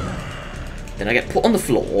 Then I get put on the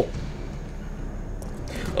floor.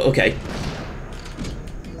 Okay.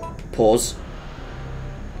 Pause.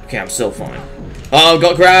 Okay, I'm still fine. Oh,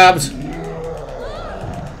 got grabbed!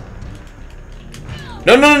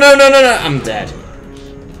 No, no, no, no, no, no! I'm dead.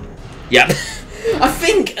 Yep. I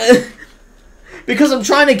think... because I'm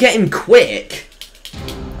trying to get him quick.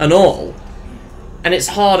 And all. And it's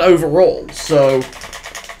hard overall, so...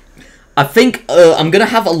 I think I'm gonna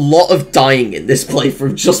have a lot of dying in this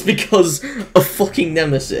playthrough just because of fucking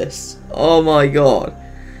Nemesis. Oh my god.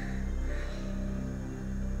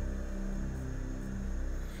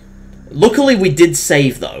 Luckily we did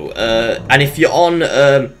save though, and if you're on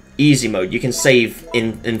easy mode you can save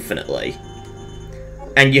infinitely.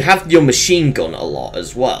 And you have your machine gun a lot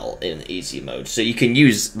as well in easy mode, so you can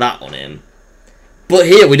use that on him. But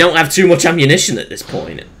here, we don't have too much ammunition at this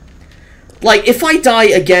point. Like, if I die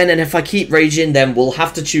again and if I keep raging, then we'll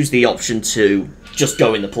have to choose the option to just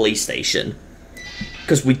go in the police station.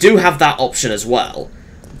 Because we do have that option as well.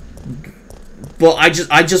 But I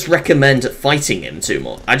just recommend fighting him too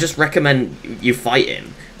much. I just recommend you fight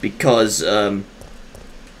him because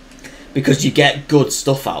you get good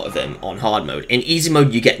stuff out of him on hard mode. In easy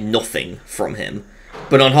mode, you get nothing from him.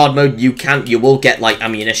 But on hard mode, you will get, like,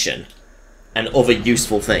 ammunition and other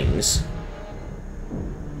useful things.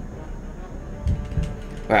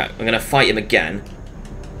 Right, I'm gonna fight him again.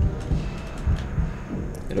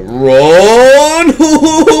 I'm gonna run!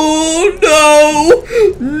 Oh, no!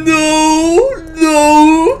 No!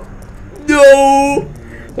 No! No!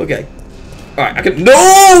 Okay. Alright, I can... No!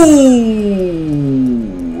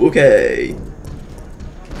 Okay.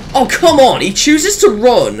 Oh, come on! He chooses to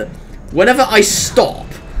run whenever I stop.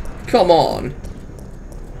 Come on.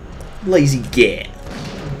 Lazy git.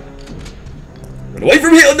 Run away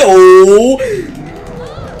from here! No!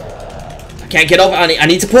 I can't get up. I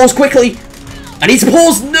need to pause quickly. I need to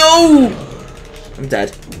pause. No! I'm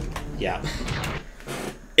dead. Yeah.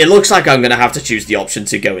 It looks like I'm going to have to choose the option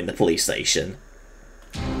to go in the police station.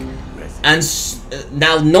 And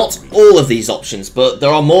now, not all of these options, but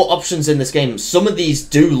there are more options in this game. Some of these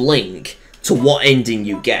do link to what ending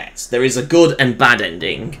you get. There is a good and bad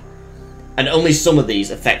ending. And only some of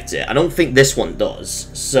these affect it. I don't think this one does.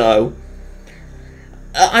 So,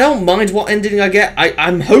 I don't mind what ending I get.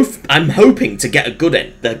 I'm hoping to get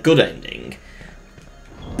the good ending.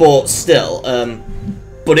 But still,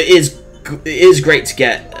 but it is great to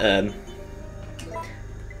get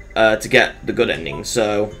the good ending.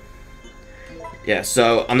 So, yeah.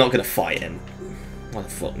 So I'm not gonna fight him. Why the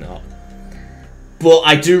fuck not? But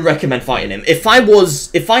I do recommend fighting him. If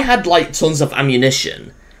I had like tons of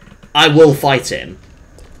ammunition, I will fight him.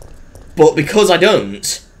 But because I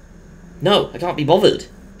don't, no, I can't be bothered.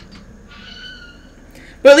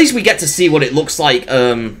 But at least we get to see what it looks like,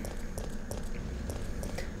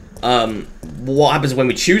 what happens when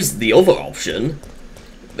we choose the other option.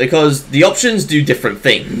 Because the options do different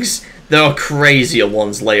things. There are crazier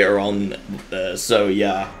ones later on, so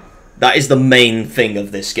yeah. That is the main thing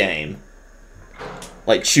of this game.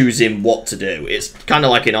 Like, choosing what to do. It's kind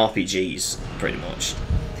of like in RPGs, pretty much.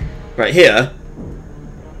 Right here.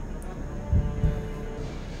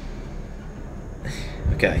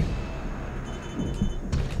 Okay.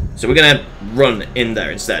 So we're gonna run in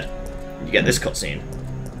there instead. You get this cutscene.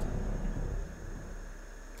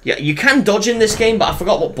 Yeah, you can dodge in this game, but I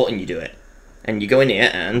forgot what button you do it. And you go in here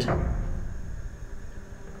and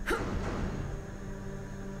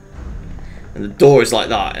the door is like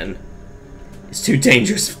that, and it's too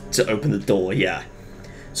dangerous to open the door, yeah.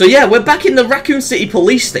 So yeah, we're back in the Raccoon City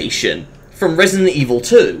police station from Resident Evil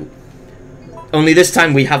 2. Only this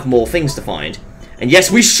time we have more things to find. And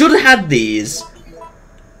yes, we should have had these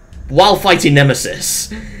while fighting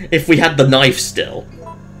Nemesis, if we had the knife still.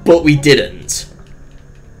 But we didn't.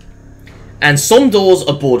 And some doors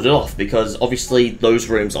are boarded off, because obviously those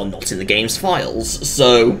rooms are not in the game's files,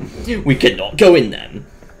 so we cannot go in them.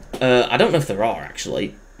 I don't know if there are,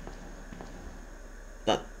 actually.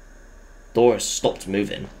 That door has stopped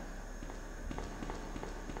moving.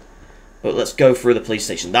 But let's go through the police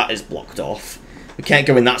station. That is blocked off. We can't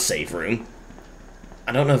go in that safe room.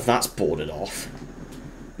 I don't know if that's boarded off.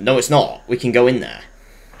 No, it's not. We can go in there.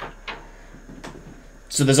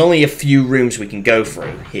 So there's only a few rooms we can go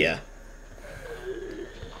through here.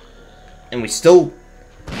 And we still...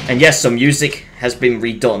 And yes, some music has been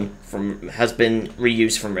reused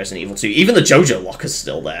from Resident Evil 2. Even the JoJo locker's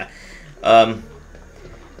still there. And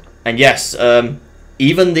yes,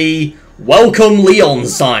 even the Welcome Leon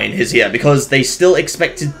sign is here, because they still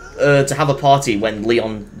expected to have a party when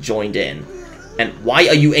Leon joined in. And why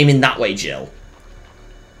are you aiming that way, Jill?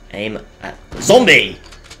 Aim at... Zombie!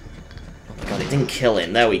 Oh my god, it didn't kill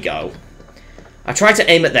him. There we go. I tried to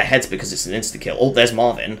aim at their heads because it's an insta-kill. Oh, there's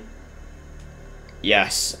Marvin.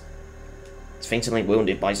 Yes. He's faintly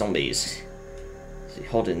wounded by zombies. Is he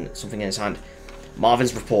holding something in his hand?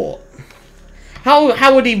 Marvin's report.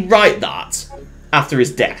 How would he write that after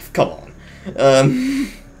his death? Come on.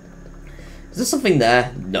 Is there something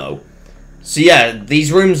there? No. So yeah,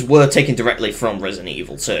 these rooms were taken directly from Resident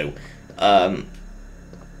Evil 2.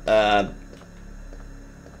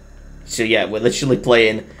 So yeah, we're literally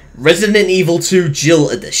playing Resident Evil 2 Jill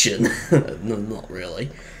Edition. No, not really.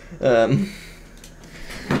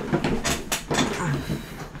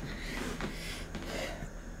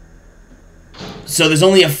 So there's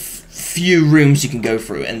only a few rooms you can go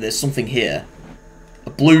through, and there's something here. A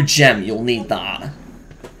blue gem, you'll need that.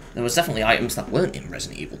 There was definitely items that weren't in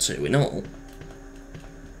Resident Evil 2 in all. Is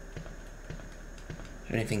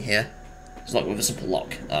there anything here? It's like with a simple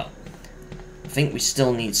lock. Oh. I think we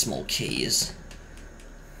still need small keys.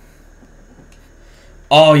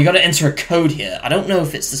 Oh, you gotta enter a code here. I don't know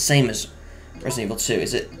if it's the same as Resident Evil 2,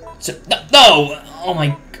 is it? No! Oh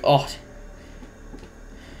my god.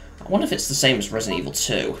 I wonder if it's the same as Resident Evil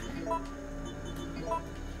 2.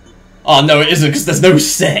 Oh, no, it isn't, because there's no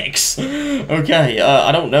 6. Okay,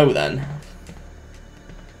 I don't know then.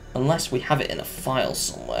 Unless we have it in a file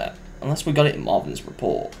somewhere. Unless we got it in Marvin's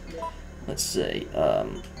report. Let's see.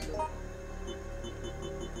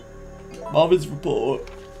 Marvin's report.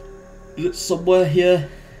 Is it somewhere here?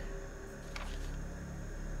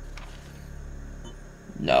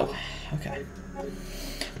 No. Okay.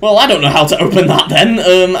 Well, I don't know how to open that then.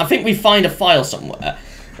 I think we find a file somewhere.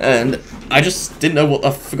 And I just didn't know I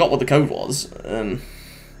forgot what the code was.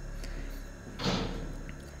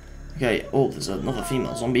 Okay, oh, there's another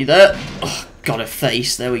female zombie there. Oh, got a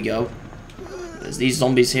face, there we go. There's these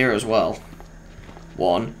zombies here as well.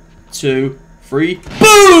 1, 2, 3.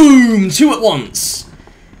 Boom! 2 at once!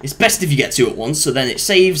 It's best if you get 2 at once, so then it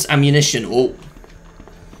saves ammunition. Oh.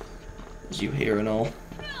 As you hear and all.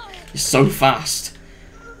 You're so fast.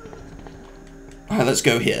 Alright, let's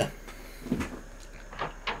go here.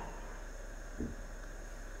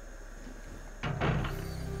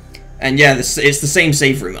 And yeah, it's the same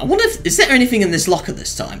save room. I wonder if... Is there anything in this locker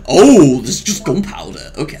this time? Oh, there's just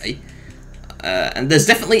gunpowder. Okay. And there's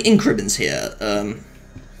definitely ink ribbons here.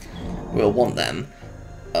 We'll want them.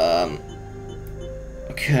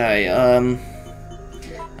 Okay, I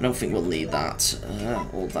don't think we'll need that.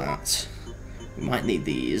 Or that. We might need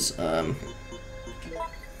these. I'm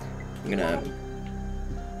gonna...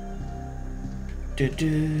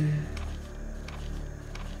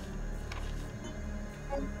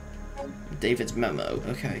 David's memo,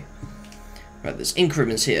 okay. Right, there's ink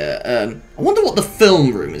ribbons here. I wonder what the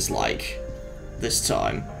film room is like this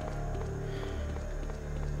time.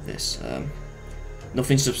 This,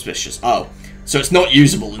 nothing suspicious. Oh, so it's not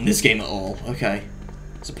usable in this game at all. Okay.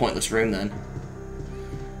 It's a pointless room then.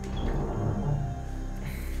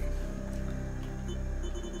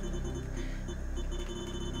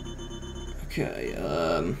 Okay,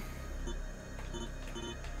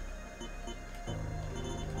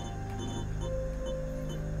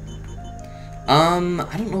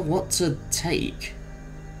 I don't know what to take.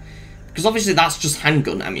 Because obviously that's just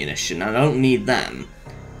handgun ammunition, and I don't need them.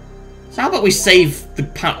 So how about we save the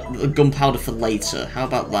gunpowder for later? How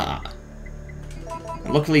about that?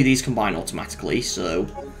 And luckily these combine automatically, so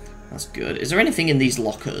that's good. Is there anything in these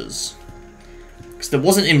lockers? Because there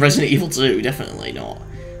wasn't in Resident Evil 2, definitely not.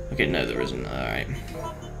 Okay, no there isn't, alright.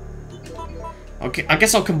 Okay, I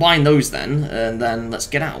guess I'll combine those then, and then let's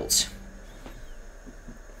get out.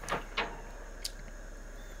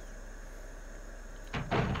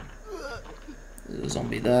 There's a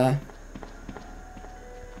zombie there.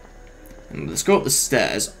 And let's go up the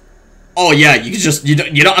stairs. Oh yeah, you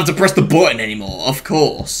don't have to press the button anymore, of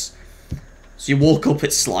course. So you walk up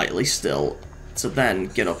it slightly still, to then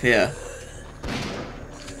get up here.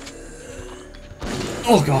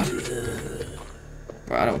 Oh god.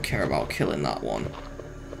 Right, I don't care about killing that one.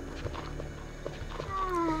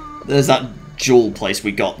 There's that jewel place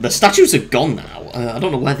we got. The statues are gone now. I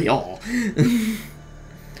don't know where they are.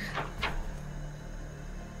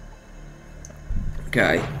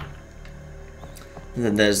 Okay. And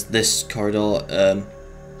then there's this corridor.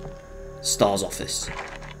 Star's office.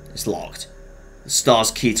 It's locked. The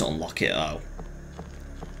Star's key to unlock it. Oh.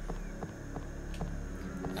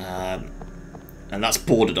 And that's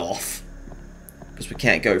boarded off. Because we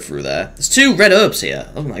can't go through there. There's 2 red herbs here.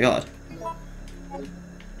 Oh my god.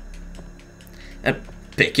 And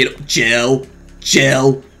pick it up. Jill.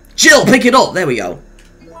 Jill. Jill, pick it up. There we go.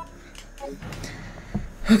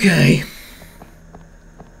 Okay.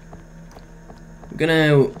 We're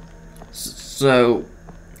gonna... So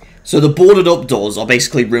the boarded up doors are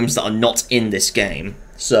basically rooms that are not in this game.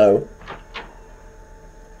 So...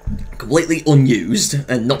 completely unused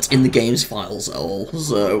and not in the game's files at all.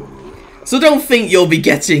 So don't think you'll be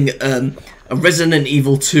getting a Resident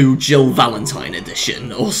Evil 2 Jill Valentine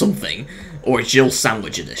edition or something, or a Jill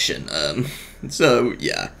Sandwich edition. So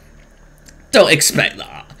yeah, don't expect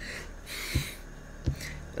that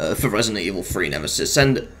for Resident Evil 3 Nemesis.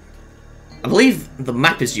 And I believe the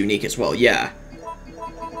map is unique as well. Yeah,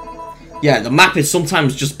 the map is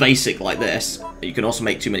sometimes just basic like this. You can also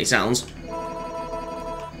make too many sounds.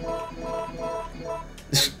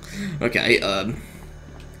 Okay,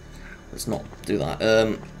 let's not do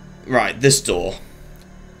that. Right, this door.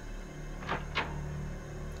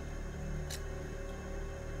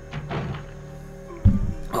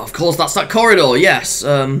 Oh, of course, that's that corridor, yes.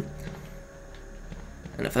 And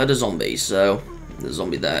I've heard a zombie, so there's a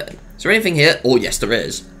zombie there. Is there anything here? Oh, yes, there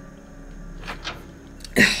is.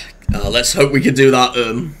 Let's hope we can do that.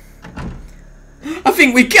 I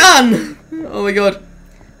think we can! Oh my god.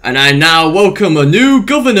 And I now welcome a new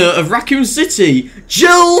governor of Raccoon City,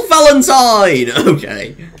 Jill Valentine!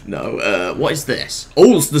 Okay, no, what is this?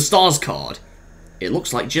 Oh, it's the Stars card. It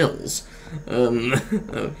looks like Jill's.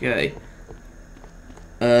 Okay.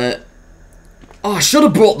 Oh, I should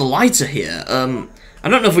have brought the lighter here. I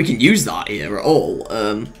don't know if we can use that here at all.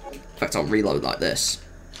 In fact, I'll reload like this.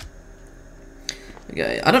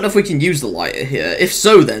 Okay, I don't know if we can use the lighter here. If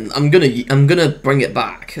so, then I'm gonna bring it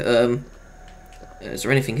back. Is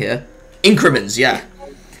there anything here? Increments, yeah.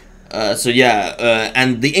 So yeah,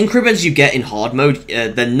 and the increments you get in hard mode,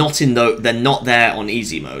 they're not there on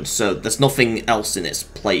easy mode. So there's nothing else in its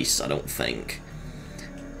place, I don't think.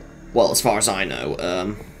 Well, as far as I know,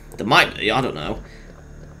 there might be. I don't know.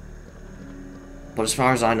 But as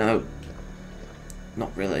far as I know,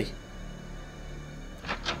 not really.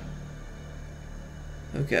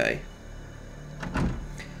 Okay.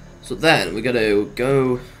 So then we gotta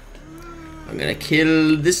go. I'm gonna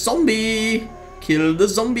kill this zombie! Kill the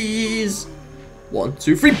zombies! 1,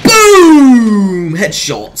 2, 3, boom!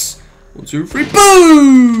 Headshots! 1, 2, 3,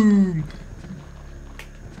 boom!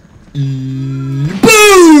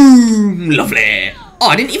 Boom! Lovely! Oh,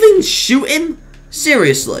 I didn't even shoot him?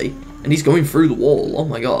 Seriously? And he's going through the wall. Oh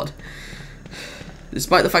my god.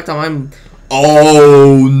 Despite the fact that I'm...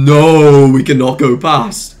 Oh no! We cannot go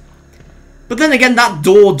past. But then again, that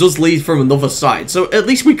door does lead from another side, so at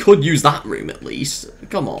least we could use that room, at least.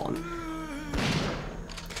 Come on.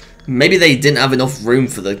 Maybe they didn't have enough room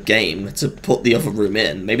for the game to put the other room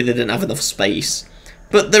in. Maybe they didn't have enough space.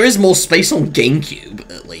 But there is more space on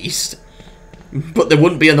GameCube, at least. But there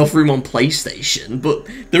wouldn't be enough room on PlayStation. But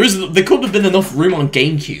there could have been enough room on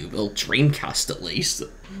GameCube, or Dreamcast at least.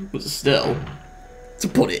 But still, to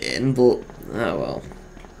put it in, but, oh well.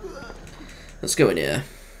 Let's go in here.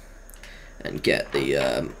 And get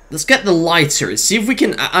the let's get the lighter and see if we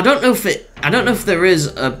can. I don't know if there is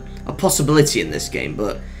a possibility in this game,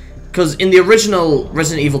 but because in the original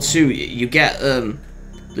Resident Evil 2 you get the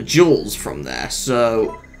jewels from there.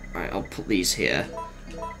 So right, I'll put these here.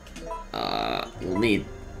 We'll need.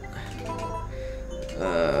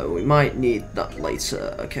 We might need that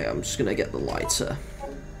later. Okay, I'm just gonna get the lighter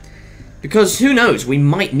because who knows? We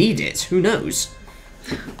might need it. Who knows?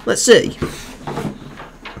 Let's see.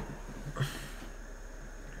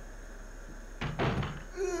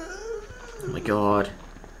 Oh my god.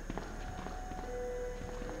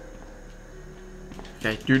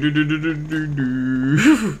 Okay.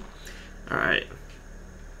 Alright.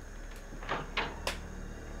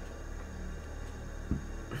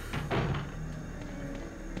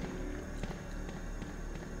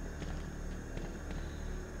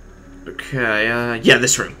 Okay, yeah,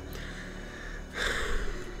 this room.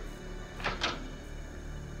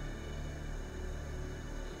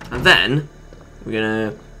 And then we're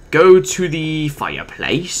gonna go to the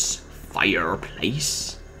fireplace.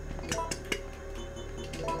 Fireplace.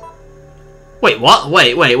 Wait, what?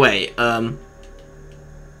 Wait.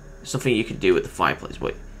 Something you can do with the fireplace.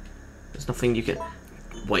 Wait. There's nothing you can...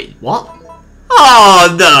 Wait, what?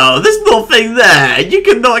 Oh, no, there's nothing there. You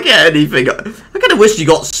cannot get anything. I kind of wish you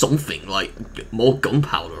got something, like, more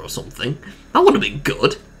gunpowder or something. That would have been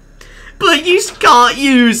good. But you can't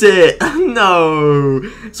use it. No.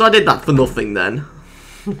 So I did that for nothing then.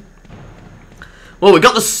 Well, we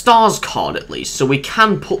got the stars card at least, so we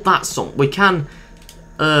can put that we can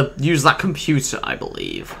use that computer, I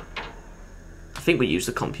believe. I think we use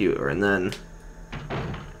the computer, and then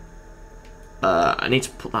I need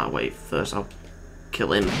to put that away first. I'll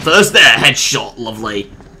kill him first. There, headshot,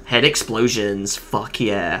 lovely. Head explosions, fuck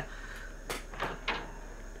yeah.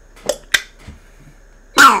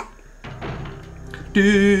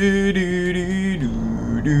 Do do do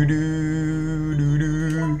do do do do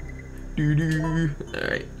do do. All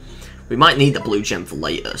right, we might need the blue gem for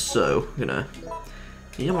later, so you know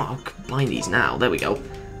what? I'll combine these now. There we go.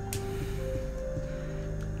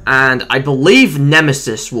 And I believe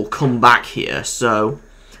Nemesis will come back here, so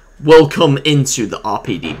we'll come into the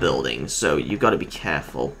RPD building. So you got to be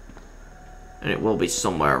careful, and it will be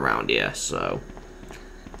somewhere around here. So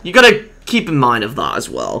you got to keep in mind of that as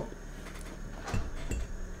well.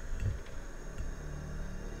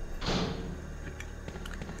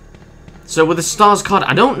 So with the stars card,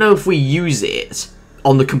 I don't know if we use it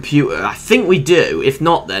on the computer. I think we do. If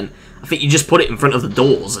not, then I think you just put it in front of the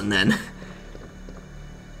doors and then...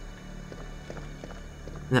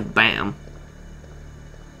 and then bam.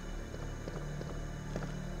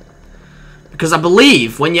 Because I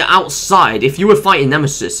believe when you're outside, if you were fighting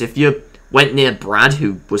Nemesis, if you went near Brad,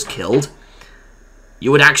 who was killed,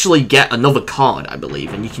 you would actually get another card, I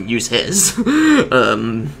believe, and you can use his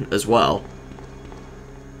as well.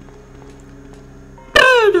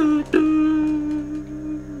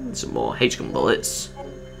 Some more H-gun bullets.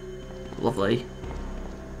 Lovely.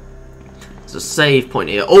 There's a save point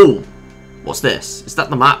here. Oh! What's this? Is that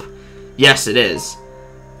the map? Yes, it is.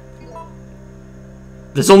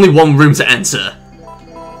 There's only one room to enter.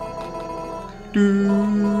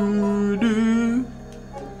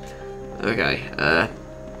 Okay,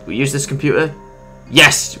 we use this computer?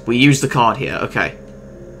 Yes, we use the card here. Okay.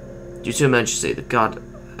 Due to emergency, the guard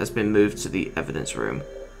has been moved to the evidence room.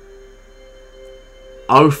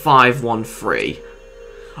 0513.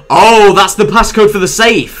 Oh, that's the passcode for the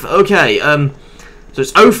safe. Okay, so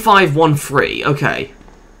it's 0513. Okay.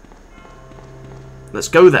 Let's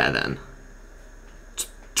go there then.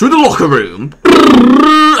 To the locker room.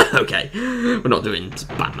 Okay. We're not doing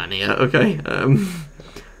Batman here, okay.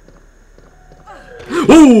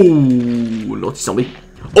 Ooh, naughty zombie.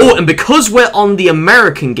 Oh, and because we're on the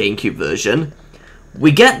American GameCube version,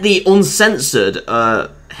 we get the uncensored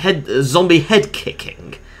zombie head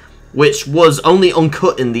kicking, which was only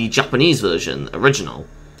uncut in the Japanese version, original,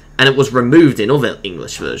 and it was removed in other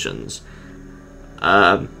English versions.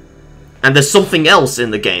 And there's something else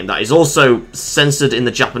in the game that is also censored in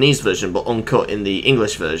the Japanese version, but uncut in the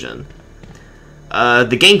English version.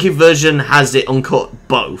 The GameCube version has it uncut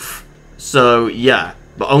both, so yeah,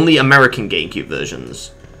 but only American GameCube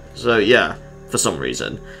versions. So yeah, for some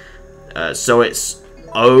reason. So it's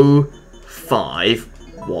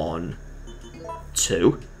 0512.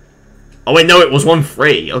 Oh wait, no, it was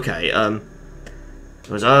 13. Okay, it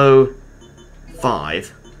was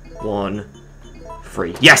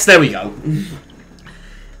 0513. Yes, there we go.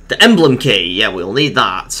 The emblem key. Yeah, we'll need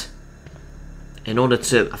that in order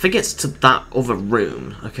to. I think it's to that other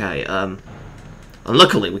room. Okay. And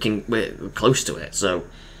luckily we're close to it. So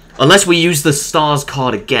unless we use the stars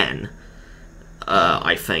card again,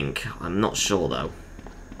 I think. I'm not sure though.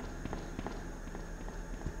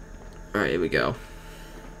 All right, here we go.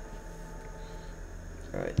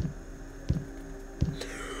 All right.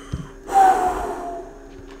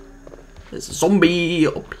 There's a zombie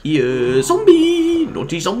up here. Zombie!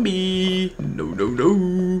 Naughty zombie! No, no,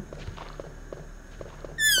 no.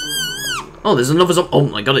 Oh, there's another zombie. Oh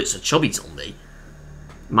my god, it's a chubby zombie.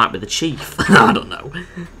 Might be the chief. I don't know.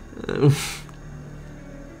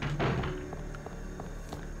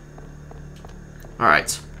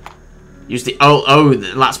 Alright. Use the... Oh,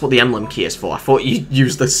 that's what the emblem key is for. I thought you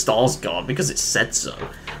used the stars card because it said so.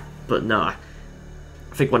 But no. I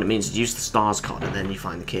think what it means is use the stars card and then you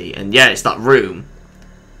find the key. And yeah, it's that room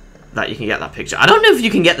that you can get that picture. I don't know if you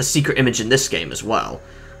can get the secret image in this game as well.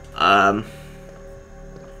 Oh,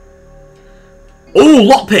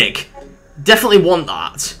 lockpick! Definitely want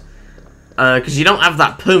that. Because you don't have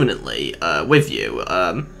that permanently with you.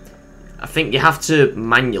 I think you have to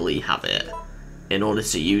manually have it in order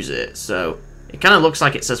to use it. So it kind of looks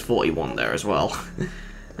like it says 41 there as well.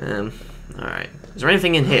 Alright. Is there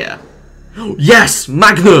anything in here? Yes!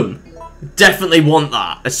 Magnum! Definitely want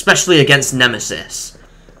that. Especially against Nemesis.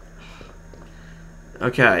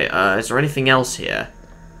 Okay, is there anything else here?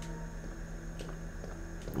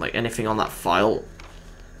 Like, anything on that file?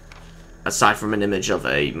 Aside from an image of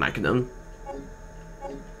a Magnum?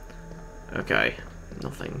 Okay,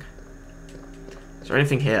 nothing. Is there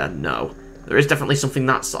anything here? No. There is definitely something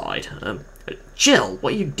that side. Jill,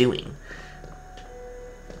 what are you doing?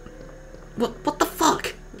 What the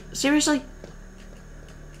fuck? Seriously?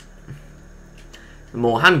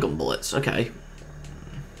 More handgun bullets, okay.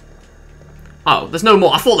 Oh, there's no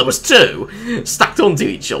more. I thought there was 2 stacked onto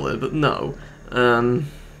each other, but no.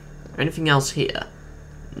 Anything else here?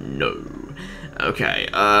 No. Okay,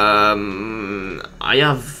 I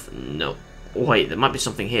have no. Wait, there might be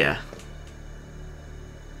something here.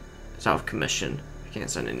 It's out of commission. I can't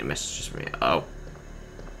send any messages from here. Oh.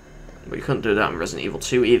 But you couldn't do that in Resident Evil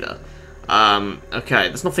 2 either. Okay,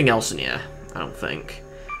 there's nothing else in here, I don't think.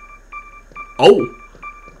 Oh!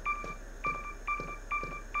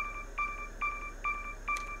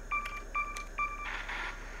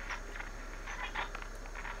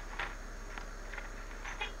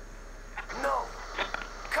 No!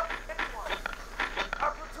 Cut anyone!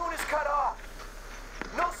 Our platoon is cut off!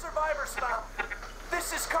 No survivors found!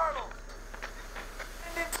 This is Carlos!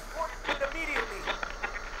 And in support immediately!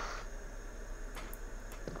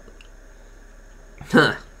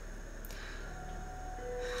 Huh.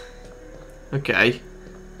 Okay.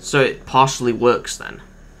 So it partially works then.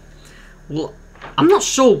 Well, I'm not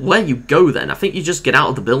sure where you go then. I think you just get out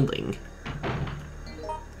of the building.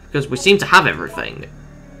 Because we seem to have everything.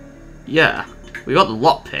 Yeah. We got the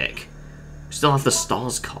lockpick. We still have the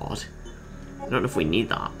stars card. I don't know if we need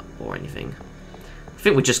that or anything. I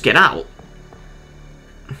think we just get out.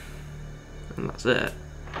 And that's it.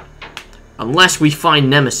 Unless we find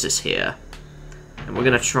Nemesis here. And we're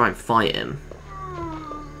gonna try and fight him.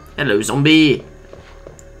 Hello, zombie!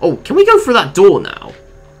 Oh, can we go through that door now?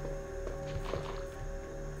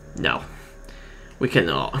 No. We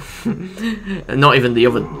cannot. And not even the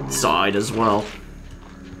other side as well.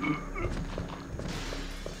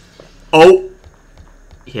 Oh!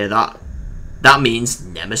 You hear that? That means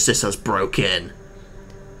Nemesis has broken.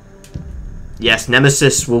 Yes,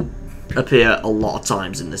 Nemesis will appear a lot of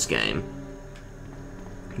times in this game.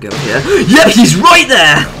 Go here. Yep, he's right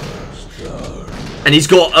there! And he's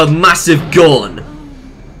got a massive gun.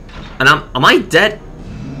 And am I dead?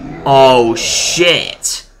 Oh,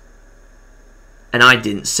 shit. And I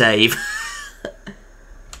didn't save.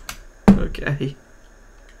 Okay.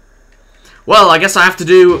 Well, I guess I have to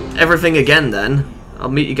do everything again then. I'll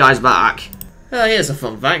meet you guys back. Here's a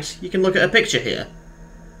fun fact. You can look at a picture here.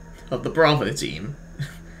 Of the Bravo team.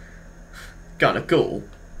 Kinda cool.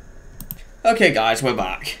 Okay guys, we're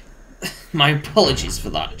back. My apologies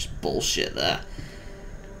for that bullshit there.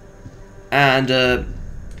 And,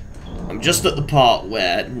 I'm just at the part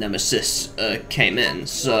where Nemesis, came in,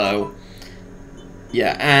 so...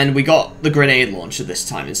 Yeah, and we got the grenade launcher this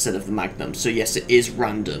time instead of the Magnum, so yes, it is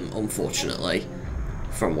random, unfortunately,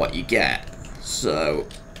 from what you get. So,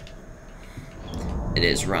 it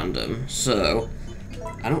is random, so...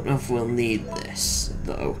 I don't know if we'll need this,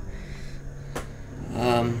 though.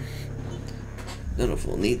 I don't know if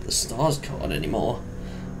we'll need the stars card anymore.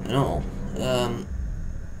 at all.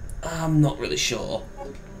 I'm not really sure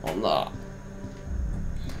on that.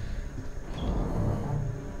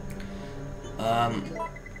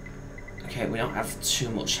 Okay, we don't have too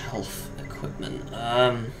much health equipment.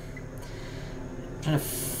 I'm trying to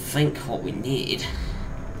think what we need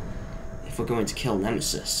if we're going to kill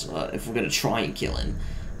Nemesis, or if we're going to try and kill him.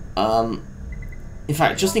 In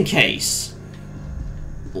fact, just in case,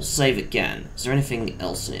 we'll save again. Is there anything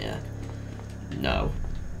else in here? No.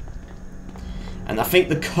 And I think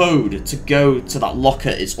the code to go to that locker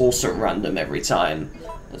is also random every time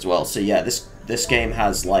as well. So yeah, this game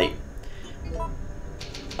has like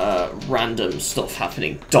random stuff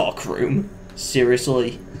happening. Dark room.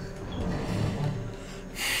 Seriously?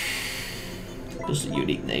 Just a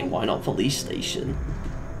unique name. Why not police station?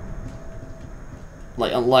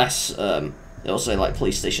 Like, unless it'll say like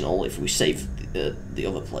police station only if we save the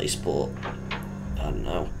other place, but I don't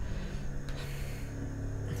know.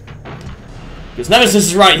 Because Nemesis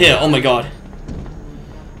is right here. Oh my god.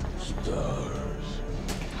 Stars.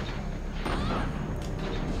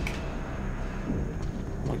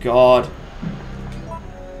 Oh my god.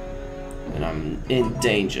 And I'm in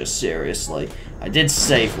danger, seriously. I did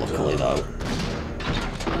save, luckily, though.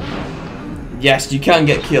 Yes, you can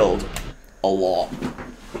get killed a lot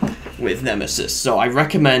with Nemesis, so I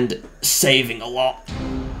recommend saving a lot.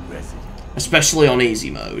 Especially on easy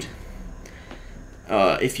mode.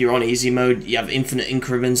 If you're on easy mode, you have infinite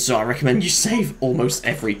increments, so I recommend you save almost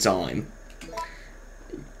every time.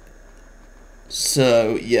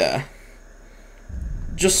 So, yeah.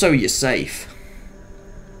 Just so you're safe.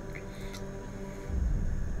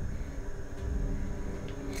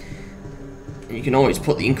 You can always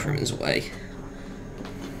put the increments away.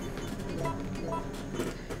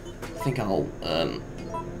 I think I'll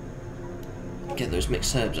get those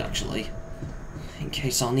mixed herbs actually, in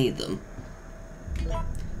case I'll need them.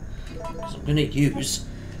 Because I'm gonna use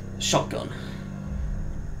a shotgun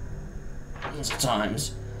lots of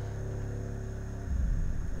times.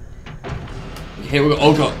 Here we go.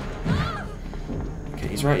 Oh god. Okay,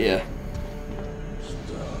 he's right here.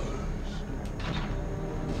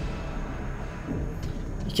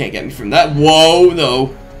 You can't get me from that. Whoa,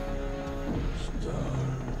 no.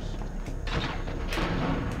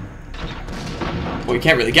 Well, you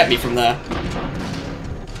can't really get me from there.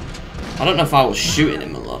 I don't know if I was shooting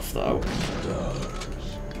him enough, though.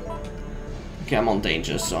 Okay, I'm on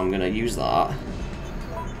danger, so I'm gonna use that.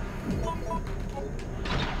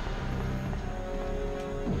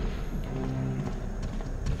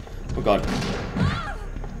 Oh god.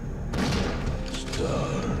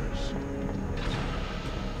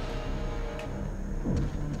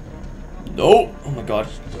 No! Oh my god.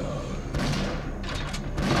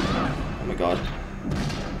 Oh my god.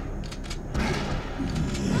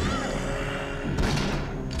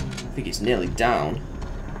 I think he's nearly down.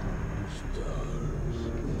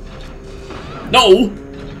 No!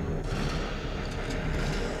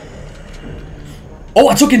 Oh,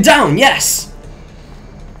 I took him down! Yes!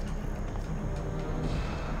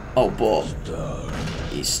 Oh, but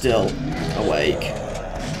he's still awake.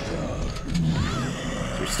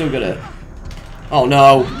 So we're still gonna... Oh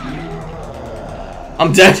no!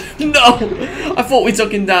 I'm dead! No! I thought we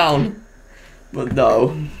took him down. But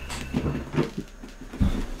no.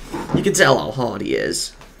 You can tell how hard he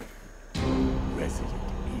is. Resident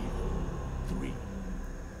Evil 3.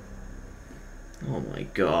 Oh my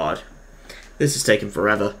god. This is taking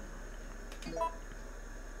forever.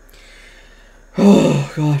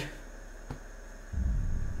 Oh god.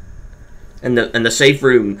 And the safe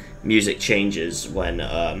room music changes when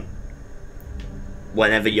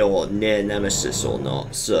whenever you're near Nemesis or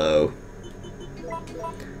not, so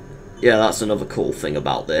yeah, that's another cool thing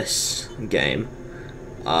about this game.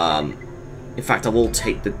 In fact, I will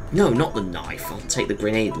take the... No, not the knife. I'll take the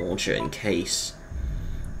grenade launcher in case.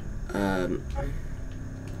 In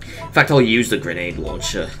fact, I'll use the grenade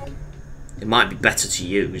launcher. It might be better to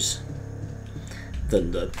use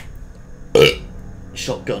than the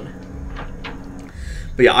shotgun.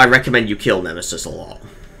 But yeah, I recommend you kill Nemesis a lot.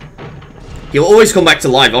 He'll always come back to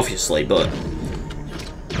life, obviously, but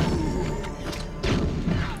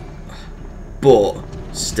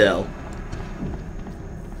still.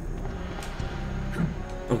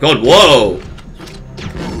 Oh god, whoa!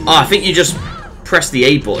 Oh, I think you just press the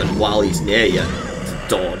A button while he's near you to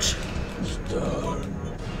dodge.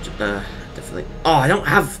 Definitely. Oh, I don't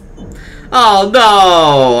have... Oh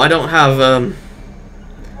no! I don't have,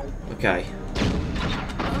 Okay.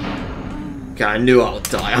 Okay, I knew I would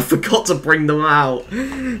die. I forgot to bring them out.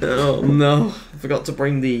 Oh no. I forgot to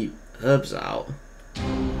bring the herbs out.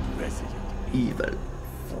 Resident Evil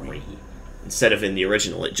 3. Instead of in the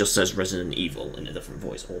original, it just says Resident Evil in a different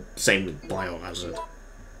voice. Or same with Biohazard.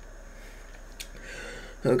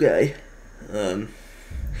 Okay.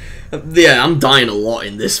 Yeah, I'm dying a lot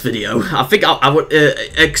in this video. I think I would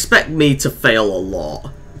expect me to fail a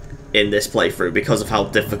lot in this playthrough because of how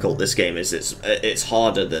difficult this game is. It's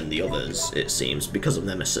harder than the others, it seems, because of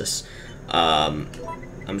Nemesis. I'm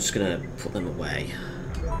just gonna put them away.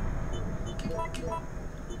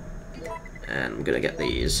 And I'm gonna get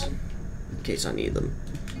these in case I need them.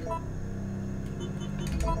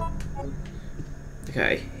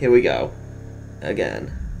 Okay, here we go.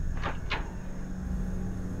 Again.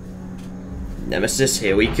 Nemesis,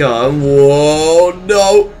 here we come. Whoa,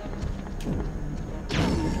 no! Oh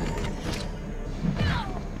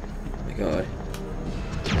my god.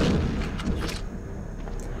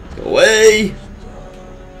 Go away!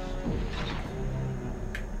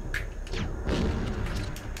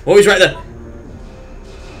 Oh, he's right there!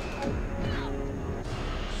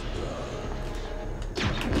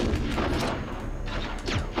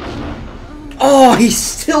 Oh, he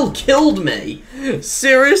still killed me!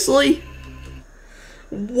 Seriously?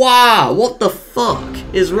 Wow, what the fuck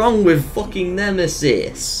is wrong with fucking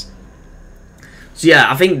Nemesis? So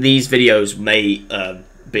yeah, I think these videos may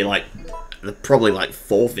be like, probably like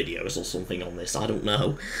 4 videos or something on this, I don't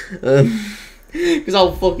know. Because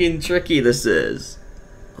how fucking tricky this is.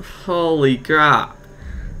 Holy crap.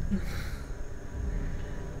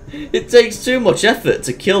 It takes too much effort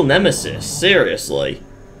to kill Nemesis, seriously.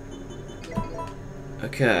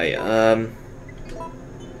 Okay,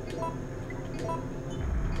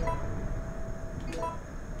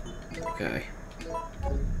 Okay.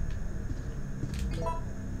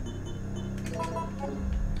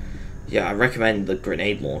 Yeah, I recommend the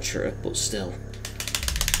grenade launcher, but still.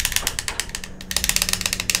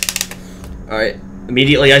 Alright,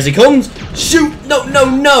 immediately as he comes, shoot! No, no,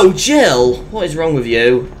 no, Jill! What is wrong with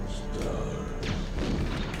you?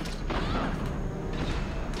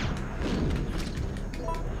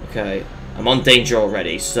 Okay, I'm on danger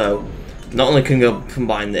already, so not only can I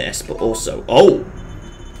combine this, but also... Oh!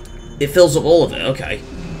 It fills up all of it, okay.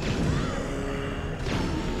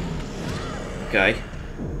 Okay.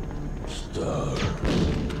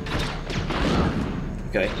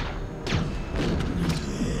 Okay.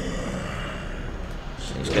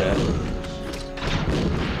 He's gonna...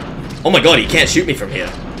 Oh my god, he can't shoot me from here.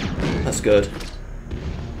 That's good.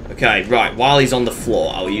 Okay, right, while he's on the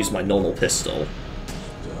floor, I'll use my normal pistol.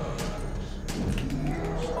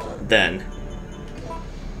 Then...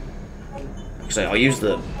 Actually, I'll use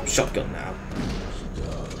the shotgun now.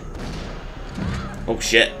 Oh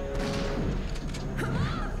shit.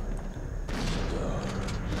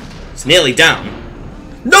 It's nearly down.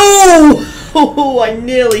 No! Oh, I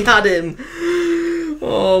nearly had him.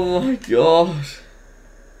 Oh my god.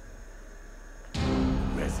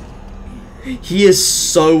 He is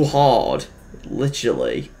so hard.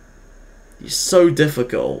 Literally. He's so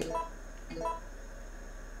difficult.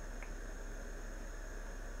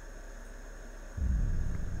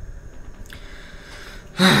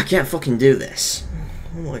 I can't fucking do this.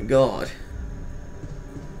 Oh my god.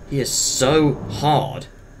 He is so hard.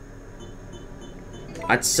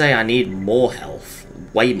 I'd say I need more health.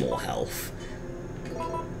 Way more health.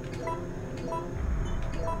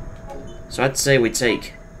 So I'd say we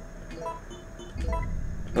take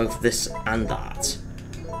both this and that.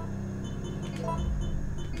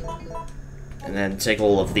 And then take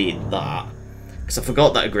all of that. Because I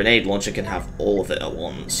forgot that a grenade launcher can have all of it at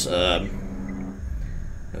once.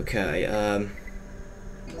 Okay,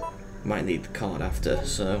 might need the card after,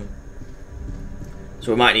 so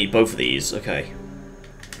we might need both of these, okay.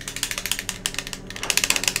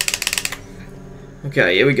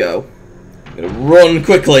 Okay, here we go. I'm gonna run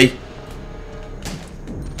quickly.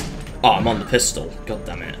 Oh, I'm on the pistol. God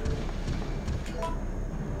damn it.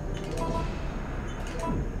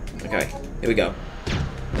 Okay, here we go.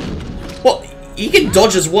 What? He can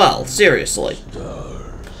dodge as well? Seriously?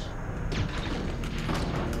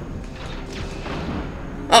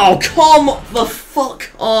 Oh, come the fuck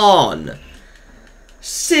on!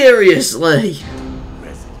 Seriously?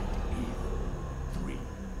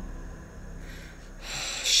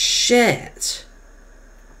 Shit.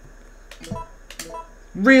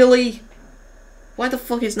 Really? Why the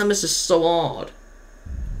fuck is Nemesis so hard?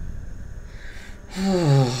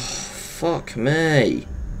 Fuck me.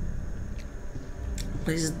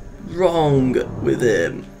 What is wrong with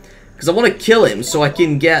him? Because I want to kill him so I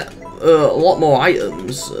can get a lot more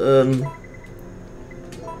items.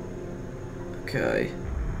 Okay.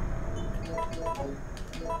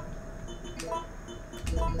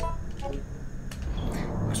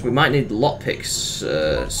 So we might need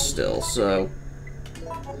lockpicks still, so...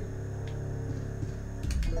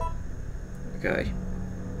 Okay.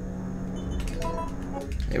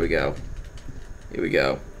 Here we go. Here we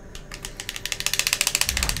go.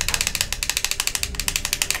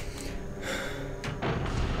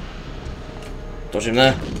 Dodge him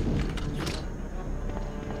there.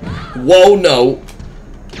 Whoa, no!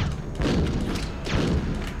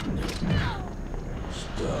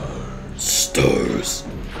 Stars.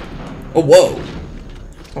 Oh, whoa.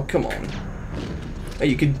 Oh, come on. Oh,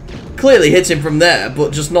 you can clearly hit him from there,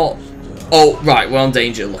 but just not... Oh, right, we're on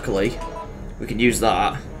danger, luckily. We can use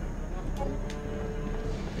that.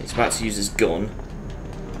 He's about to use his gun.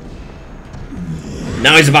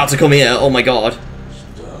 Now he's about to come here, oh my god.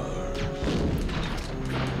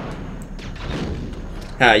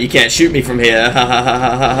 Ah, you can't shoot me from here, ha ha ha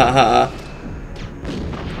ha ha ha.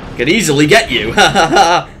 I could easily get you, ha ha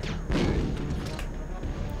ha.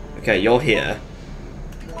 Okay, you're here.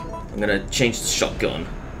 I'm gonna change the shotgun.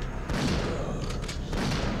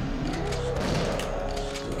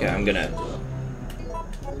 Okay, I'm gonna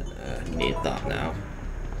need that now.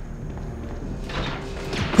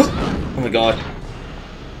 Oh my god.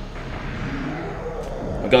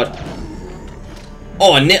 Oh my god.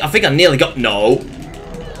 Oh, I think I nearly got... No!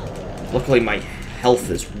 Luckily my health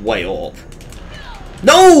is way up.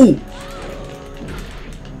 No!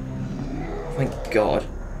 Thank god.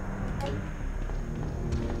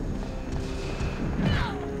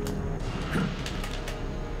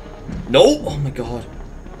 No! Oh my god.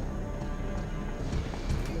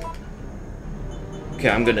 Okay,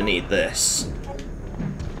 I'm gonna need this.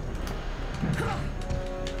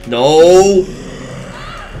 No!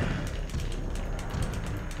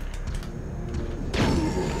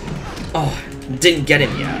 Oh, didn't get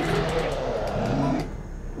him yet.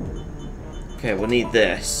 Okay, we'll need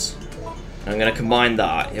this. I'm gonna combine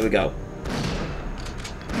that. Here we go.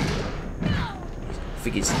 I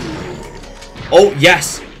think he's... Oh,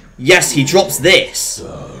 yes! Yes, he drops this!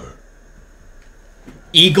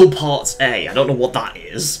 Eagle Parts A. I don't know what that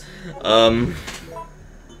is.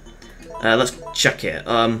 Let's check it.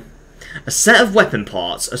 A set of weapon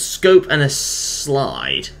parts, a scope, and a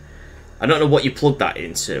slide. I don't know what you plug that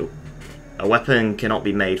into. A weapon cannot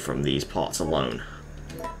be made from these parts alone.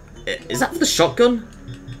 Is that for the shotgun?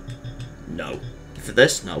 No. For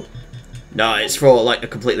this? No. No, it's for, like, a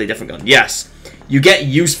completely different gun. Yes. You get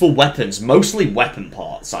useful weapons, mostly weapon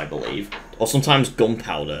parts, I believe. Or sometimes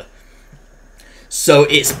gunpowder. So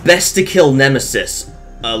it's best to kill Nemesis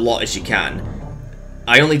a lot as you can.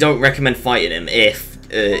 I only don't recommend fighting him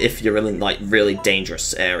if you're in, like, really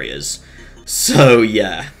dangerous areas. So,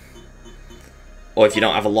 yeah. Or if you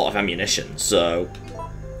don't have a lot of ammunition, so...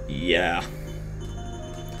 yeah.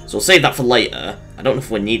 So we'll save that for later. I don't know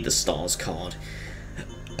if we need the stars card.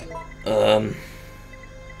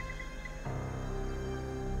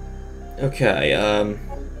 Okay,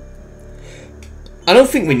 I don't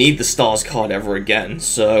think we need the stars card ever again,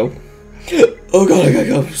 so... oh god, I got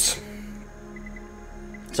ghosts.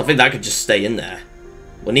 So I think that could just stay in there.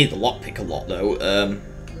 We'll need the lockpick a lot, though.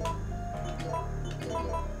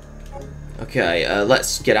 Okay,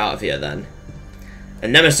 let's get out of here, then.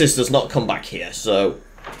 And Nemesis does not come back here, so...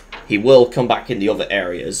 he will come back in the other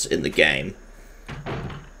areas in the game.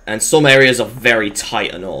 And some areas are very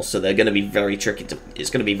tight and all, so they're going to be very tricky to... it's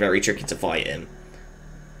going to be very tricky to fight him.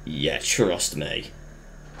 Yeah, trust me.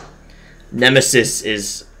 Nemesis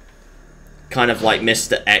is kind of like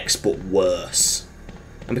Mr. X, but worse.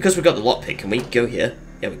 And because we've got the lockpick, can we go here?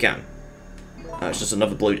 Yeah, we can. Oh, it's just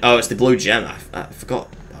another blue... oh, it's the blue gem. I forgot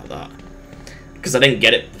about that. Because I didn't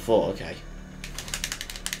get it before, okay.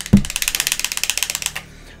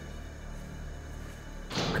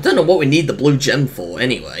 I don't know what we need the blue gem for,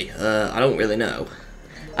 anyway. I don't really know.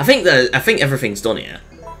 I think everything's done here.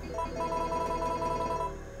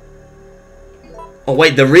 Oh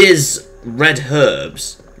wait, there is red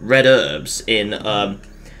herbs in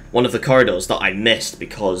one of the corridors that I missed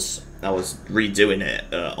because I was redoing it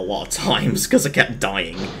a lot of times because I kept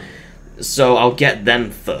dying. So I'll get them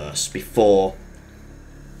first before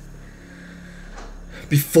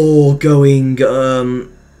going.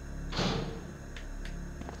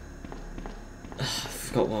 I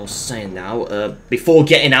forgot what I was saying now. Before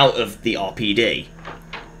getting out of the RPD,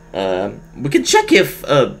 we can check if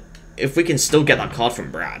we can still get that card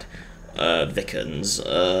from Brad Vickens.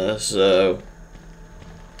 So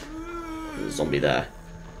there's a zombie there.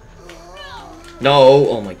 No!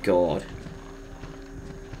 Oh my god.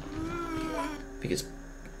 Because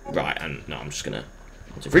right, and no, I'm just gonna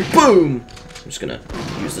boom. I'm just gonna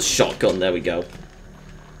use the shotgun. There we go.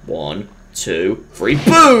 1, 2, 3,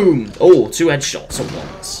 boom! Oh, 2 headshots at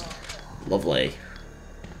once. Lovely.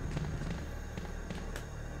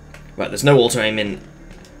 Right, there's no auto aiming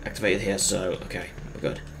activated here, so okay, we're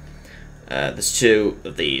good. There's 2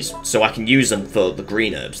 of these, so I can use them for the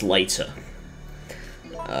green herbs later.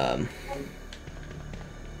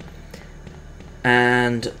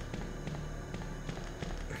 And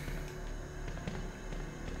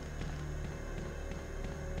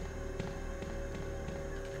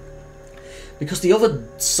because the other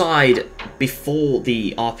side before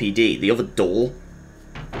the RPD, the other door,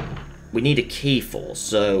 we need a key for.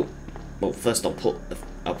 So, well, first I'll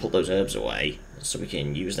put those herbs away so we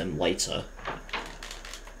can use them later.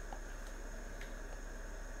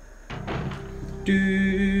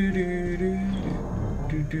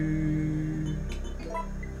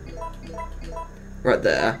 Right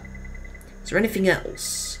there. Is there anything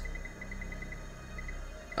else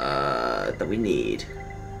that we need?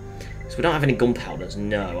 So we don't have any gunpowders.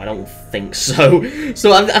 No, I don't think so.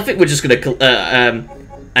 So I think we're just gonna.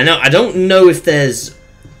 I don't know if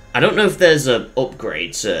there's an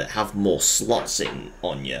upgrade to have more slots in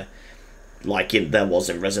on you, like there was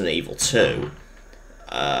in Resident Evil 2.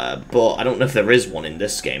 But I don't know if there is one in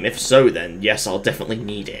this game. If so, then yes, I'll definitely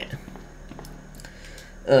need it.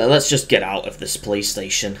 Let's just get out of this police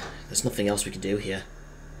station. There's nothing else we can do here.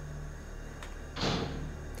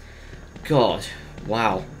 God,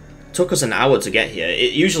 wow. Took us an hour to get here.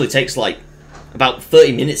 It usually takes like about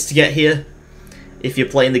 30 minutes to get here if you're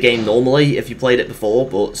playing the game normally, if you played it before,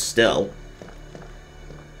 but still.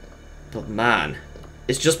 But man,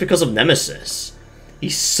 it's just because of Nemesis.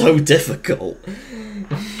 He's so difficult.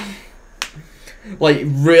 Like,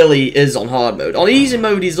 really is on hard mode. On easy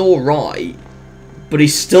mode, he's alright, but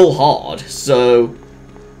he's still hard, so...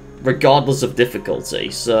 regardless of difficulty,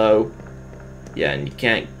 so... yeah, and you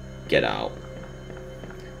can't get out.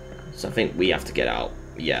 So I think we have to get out.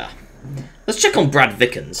 Yeah. Let's check on Brad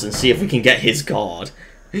Vickens and see if we can get his card.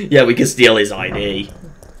 Yeah, we can steal his ID.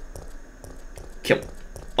 Kill.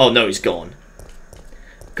 Oh, no, he's gone.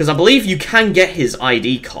 Because I believe you can get his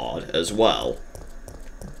ID card as well.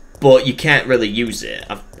 But you can't really use it.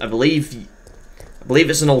 I believe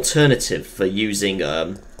it's an alternative for using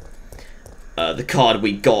the card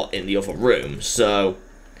we got in the other room. So,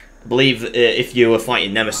 I believe if you were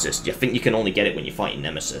fighting Nemesis, I think you can only get it when you're fighting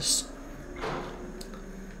Nemesis.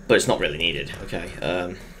 But it's not really needed. Okay.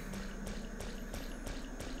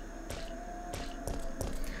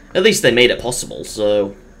 At least they made it possible,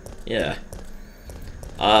 so... yeah.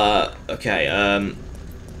 Okay, I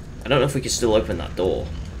don't know if we can still open that door.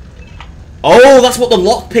 Oh, that's what the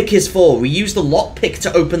lockpick is for! We use the lockpick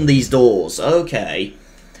to open these doors. Okay.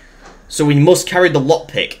 So we must carry the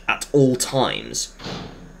lockpick at all times.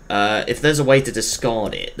 If there's a way to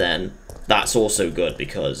discard it, then that's also good,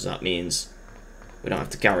 because that means we don't have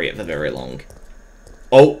to carry it for very long.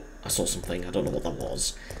 Oh, I saw something. I don't know what that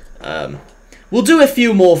was. We'll do a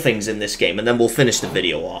few more things in this game, and then we'll finish the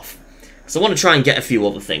video off. So I want to try and get a few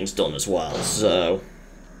other things done as well, so...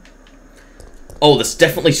 oh, there's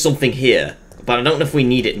definitely something here, but I don't know if we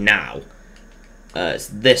need it now. It's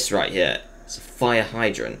this right here. It's a fire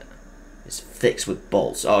hydrant. It's fixed with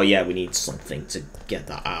bolts. Oh yeah, we need something to get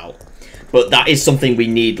that out. But that is something we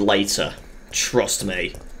need later. Trust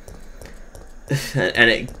me. and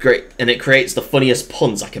it creates the funniest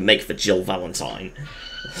puns I can make for Jill Valentine.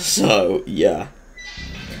 So, yeah.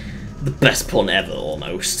 The best pun ever,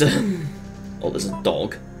 almost. Oh, there's a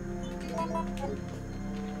dog.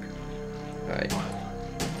 Alright.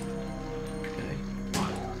 Okay.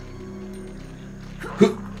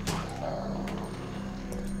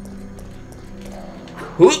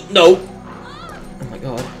 No! Oh my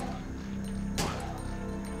god.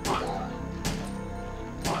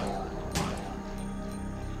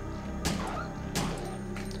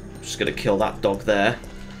 I'm just gonna kill that dog there.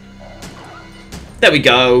 There we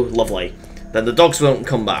go! Lovely. Then the dogs won't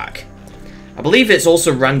come back. I believe it's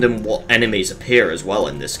also random what enemies appear as well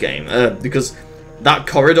in this game, because that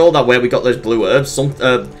corridor, that where we got those blue herbs,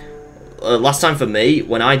 last time for me,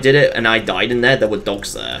 when I did it and I died in there were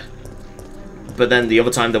dogs there. But then the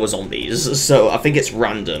other time there were zombies, so I think it's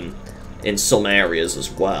random in some areas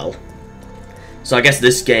as well. So I guess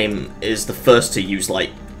this game is the first to use,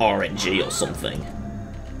 like, RNG or something.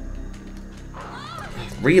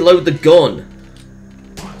 Reload the gun!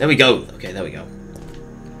 There we go. Okay, there we go.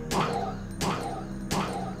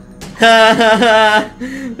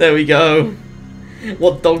 There we go.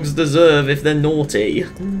 What dogs deserve if they're naughty.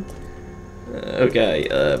 Okay,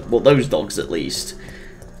 well, those dogs at least.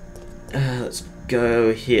 Let's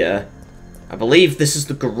go here. I believe this is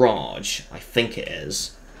the garage. I think it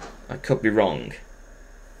is. I could be wrong.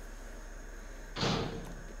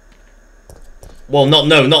 Well, not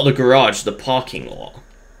the garage, the parking lot.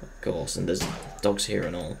 Of course, and there's dogs here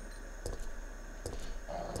and all.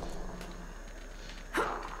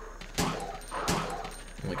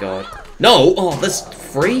 Oh my god. No! Oh, that's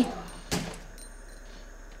free?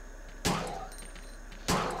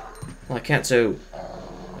 Well, I can't do...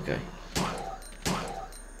 okay.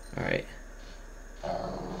 Alright.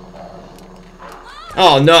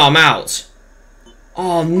 Oh no, I'm out!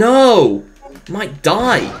 Oh no! I might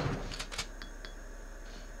die!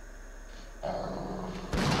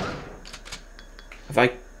 Have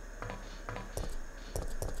I...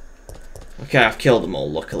 okay, I've killed them all,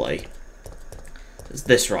 luckily. There's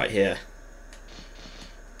this right here.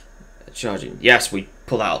 Charging. Yes, we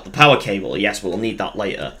pull out the power cable. Yes, we'll need that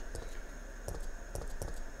later.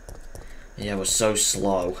 Yeah, we're so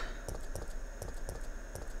slow.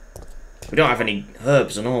 We don't have any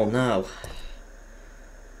herbs and all, no.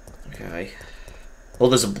 Okay. Well,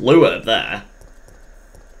 there's a blue herb there.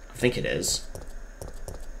 I think it is.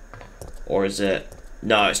 Or is it...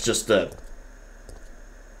 no, it's just the...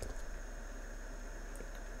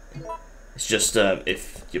 it's just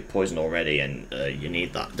if you're poisoned already and you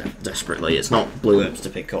need that desperately. It's not blue herbs to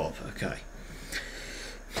pick up. Okay.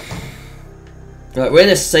 Right, we're in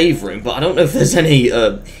a save room, but I don't know if there's any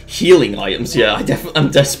healing items. Yeah, I'm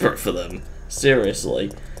desperate for them.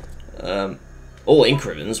 Seriously. Oh, ink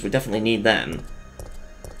ribbons. We definitely need them.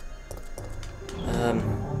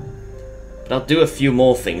 But I'll do a few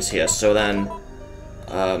more things here, so then...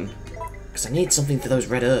 because I need something for those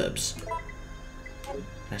red herbs.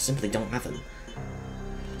 I simply don't have them.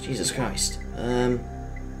 Jesus Christ.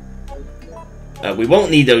 We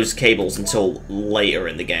won't need those cables until later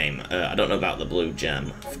in the game. I don't know about the blue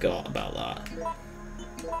gem. I forgot about that.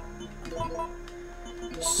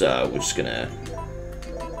 So, we're just gonna...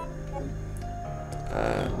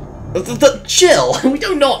 chill! We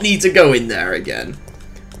do not need to go in there again.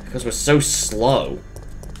 Because we're so slow.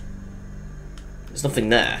 There's nothing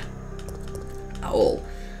there. At all.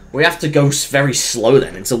 We have to go very slow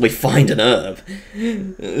then until we find an herb.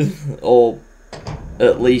 Or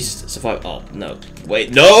at least survive. Oh, no.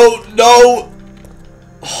 Wait. No! No!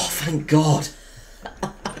 Oh, thank God.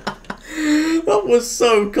 That was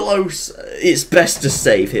so close. It's best to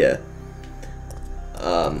save here.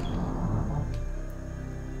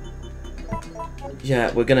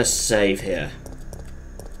 Yeah, we're gonna save here.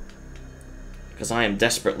 Because I am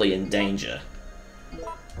desperately in danger.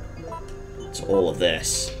 To all of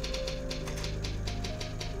this.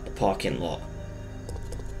 The parking lot.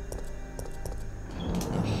 Oh,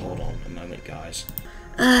 hold on a moment, guys.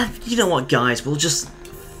 You know what, guys? We'll just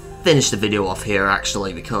finish the video off here,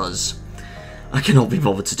 actually, because I cannot be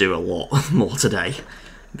bothered to do a lot more today.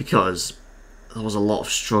 Because there was a lot of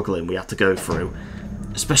struggling we had to go through.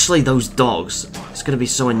 Especially those dogs. It's going to be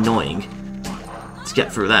so annoying to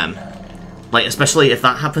get through them. Like, especially if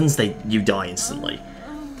that happens, you die instantly.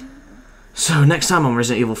 So, next time on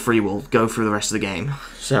Resident Evil 3, we'll go through the rest of the game.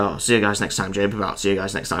 So, see you guys next time, Jabe. See you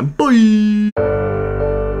guys next time. Bye!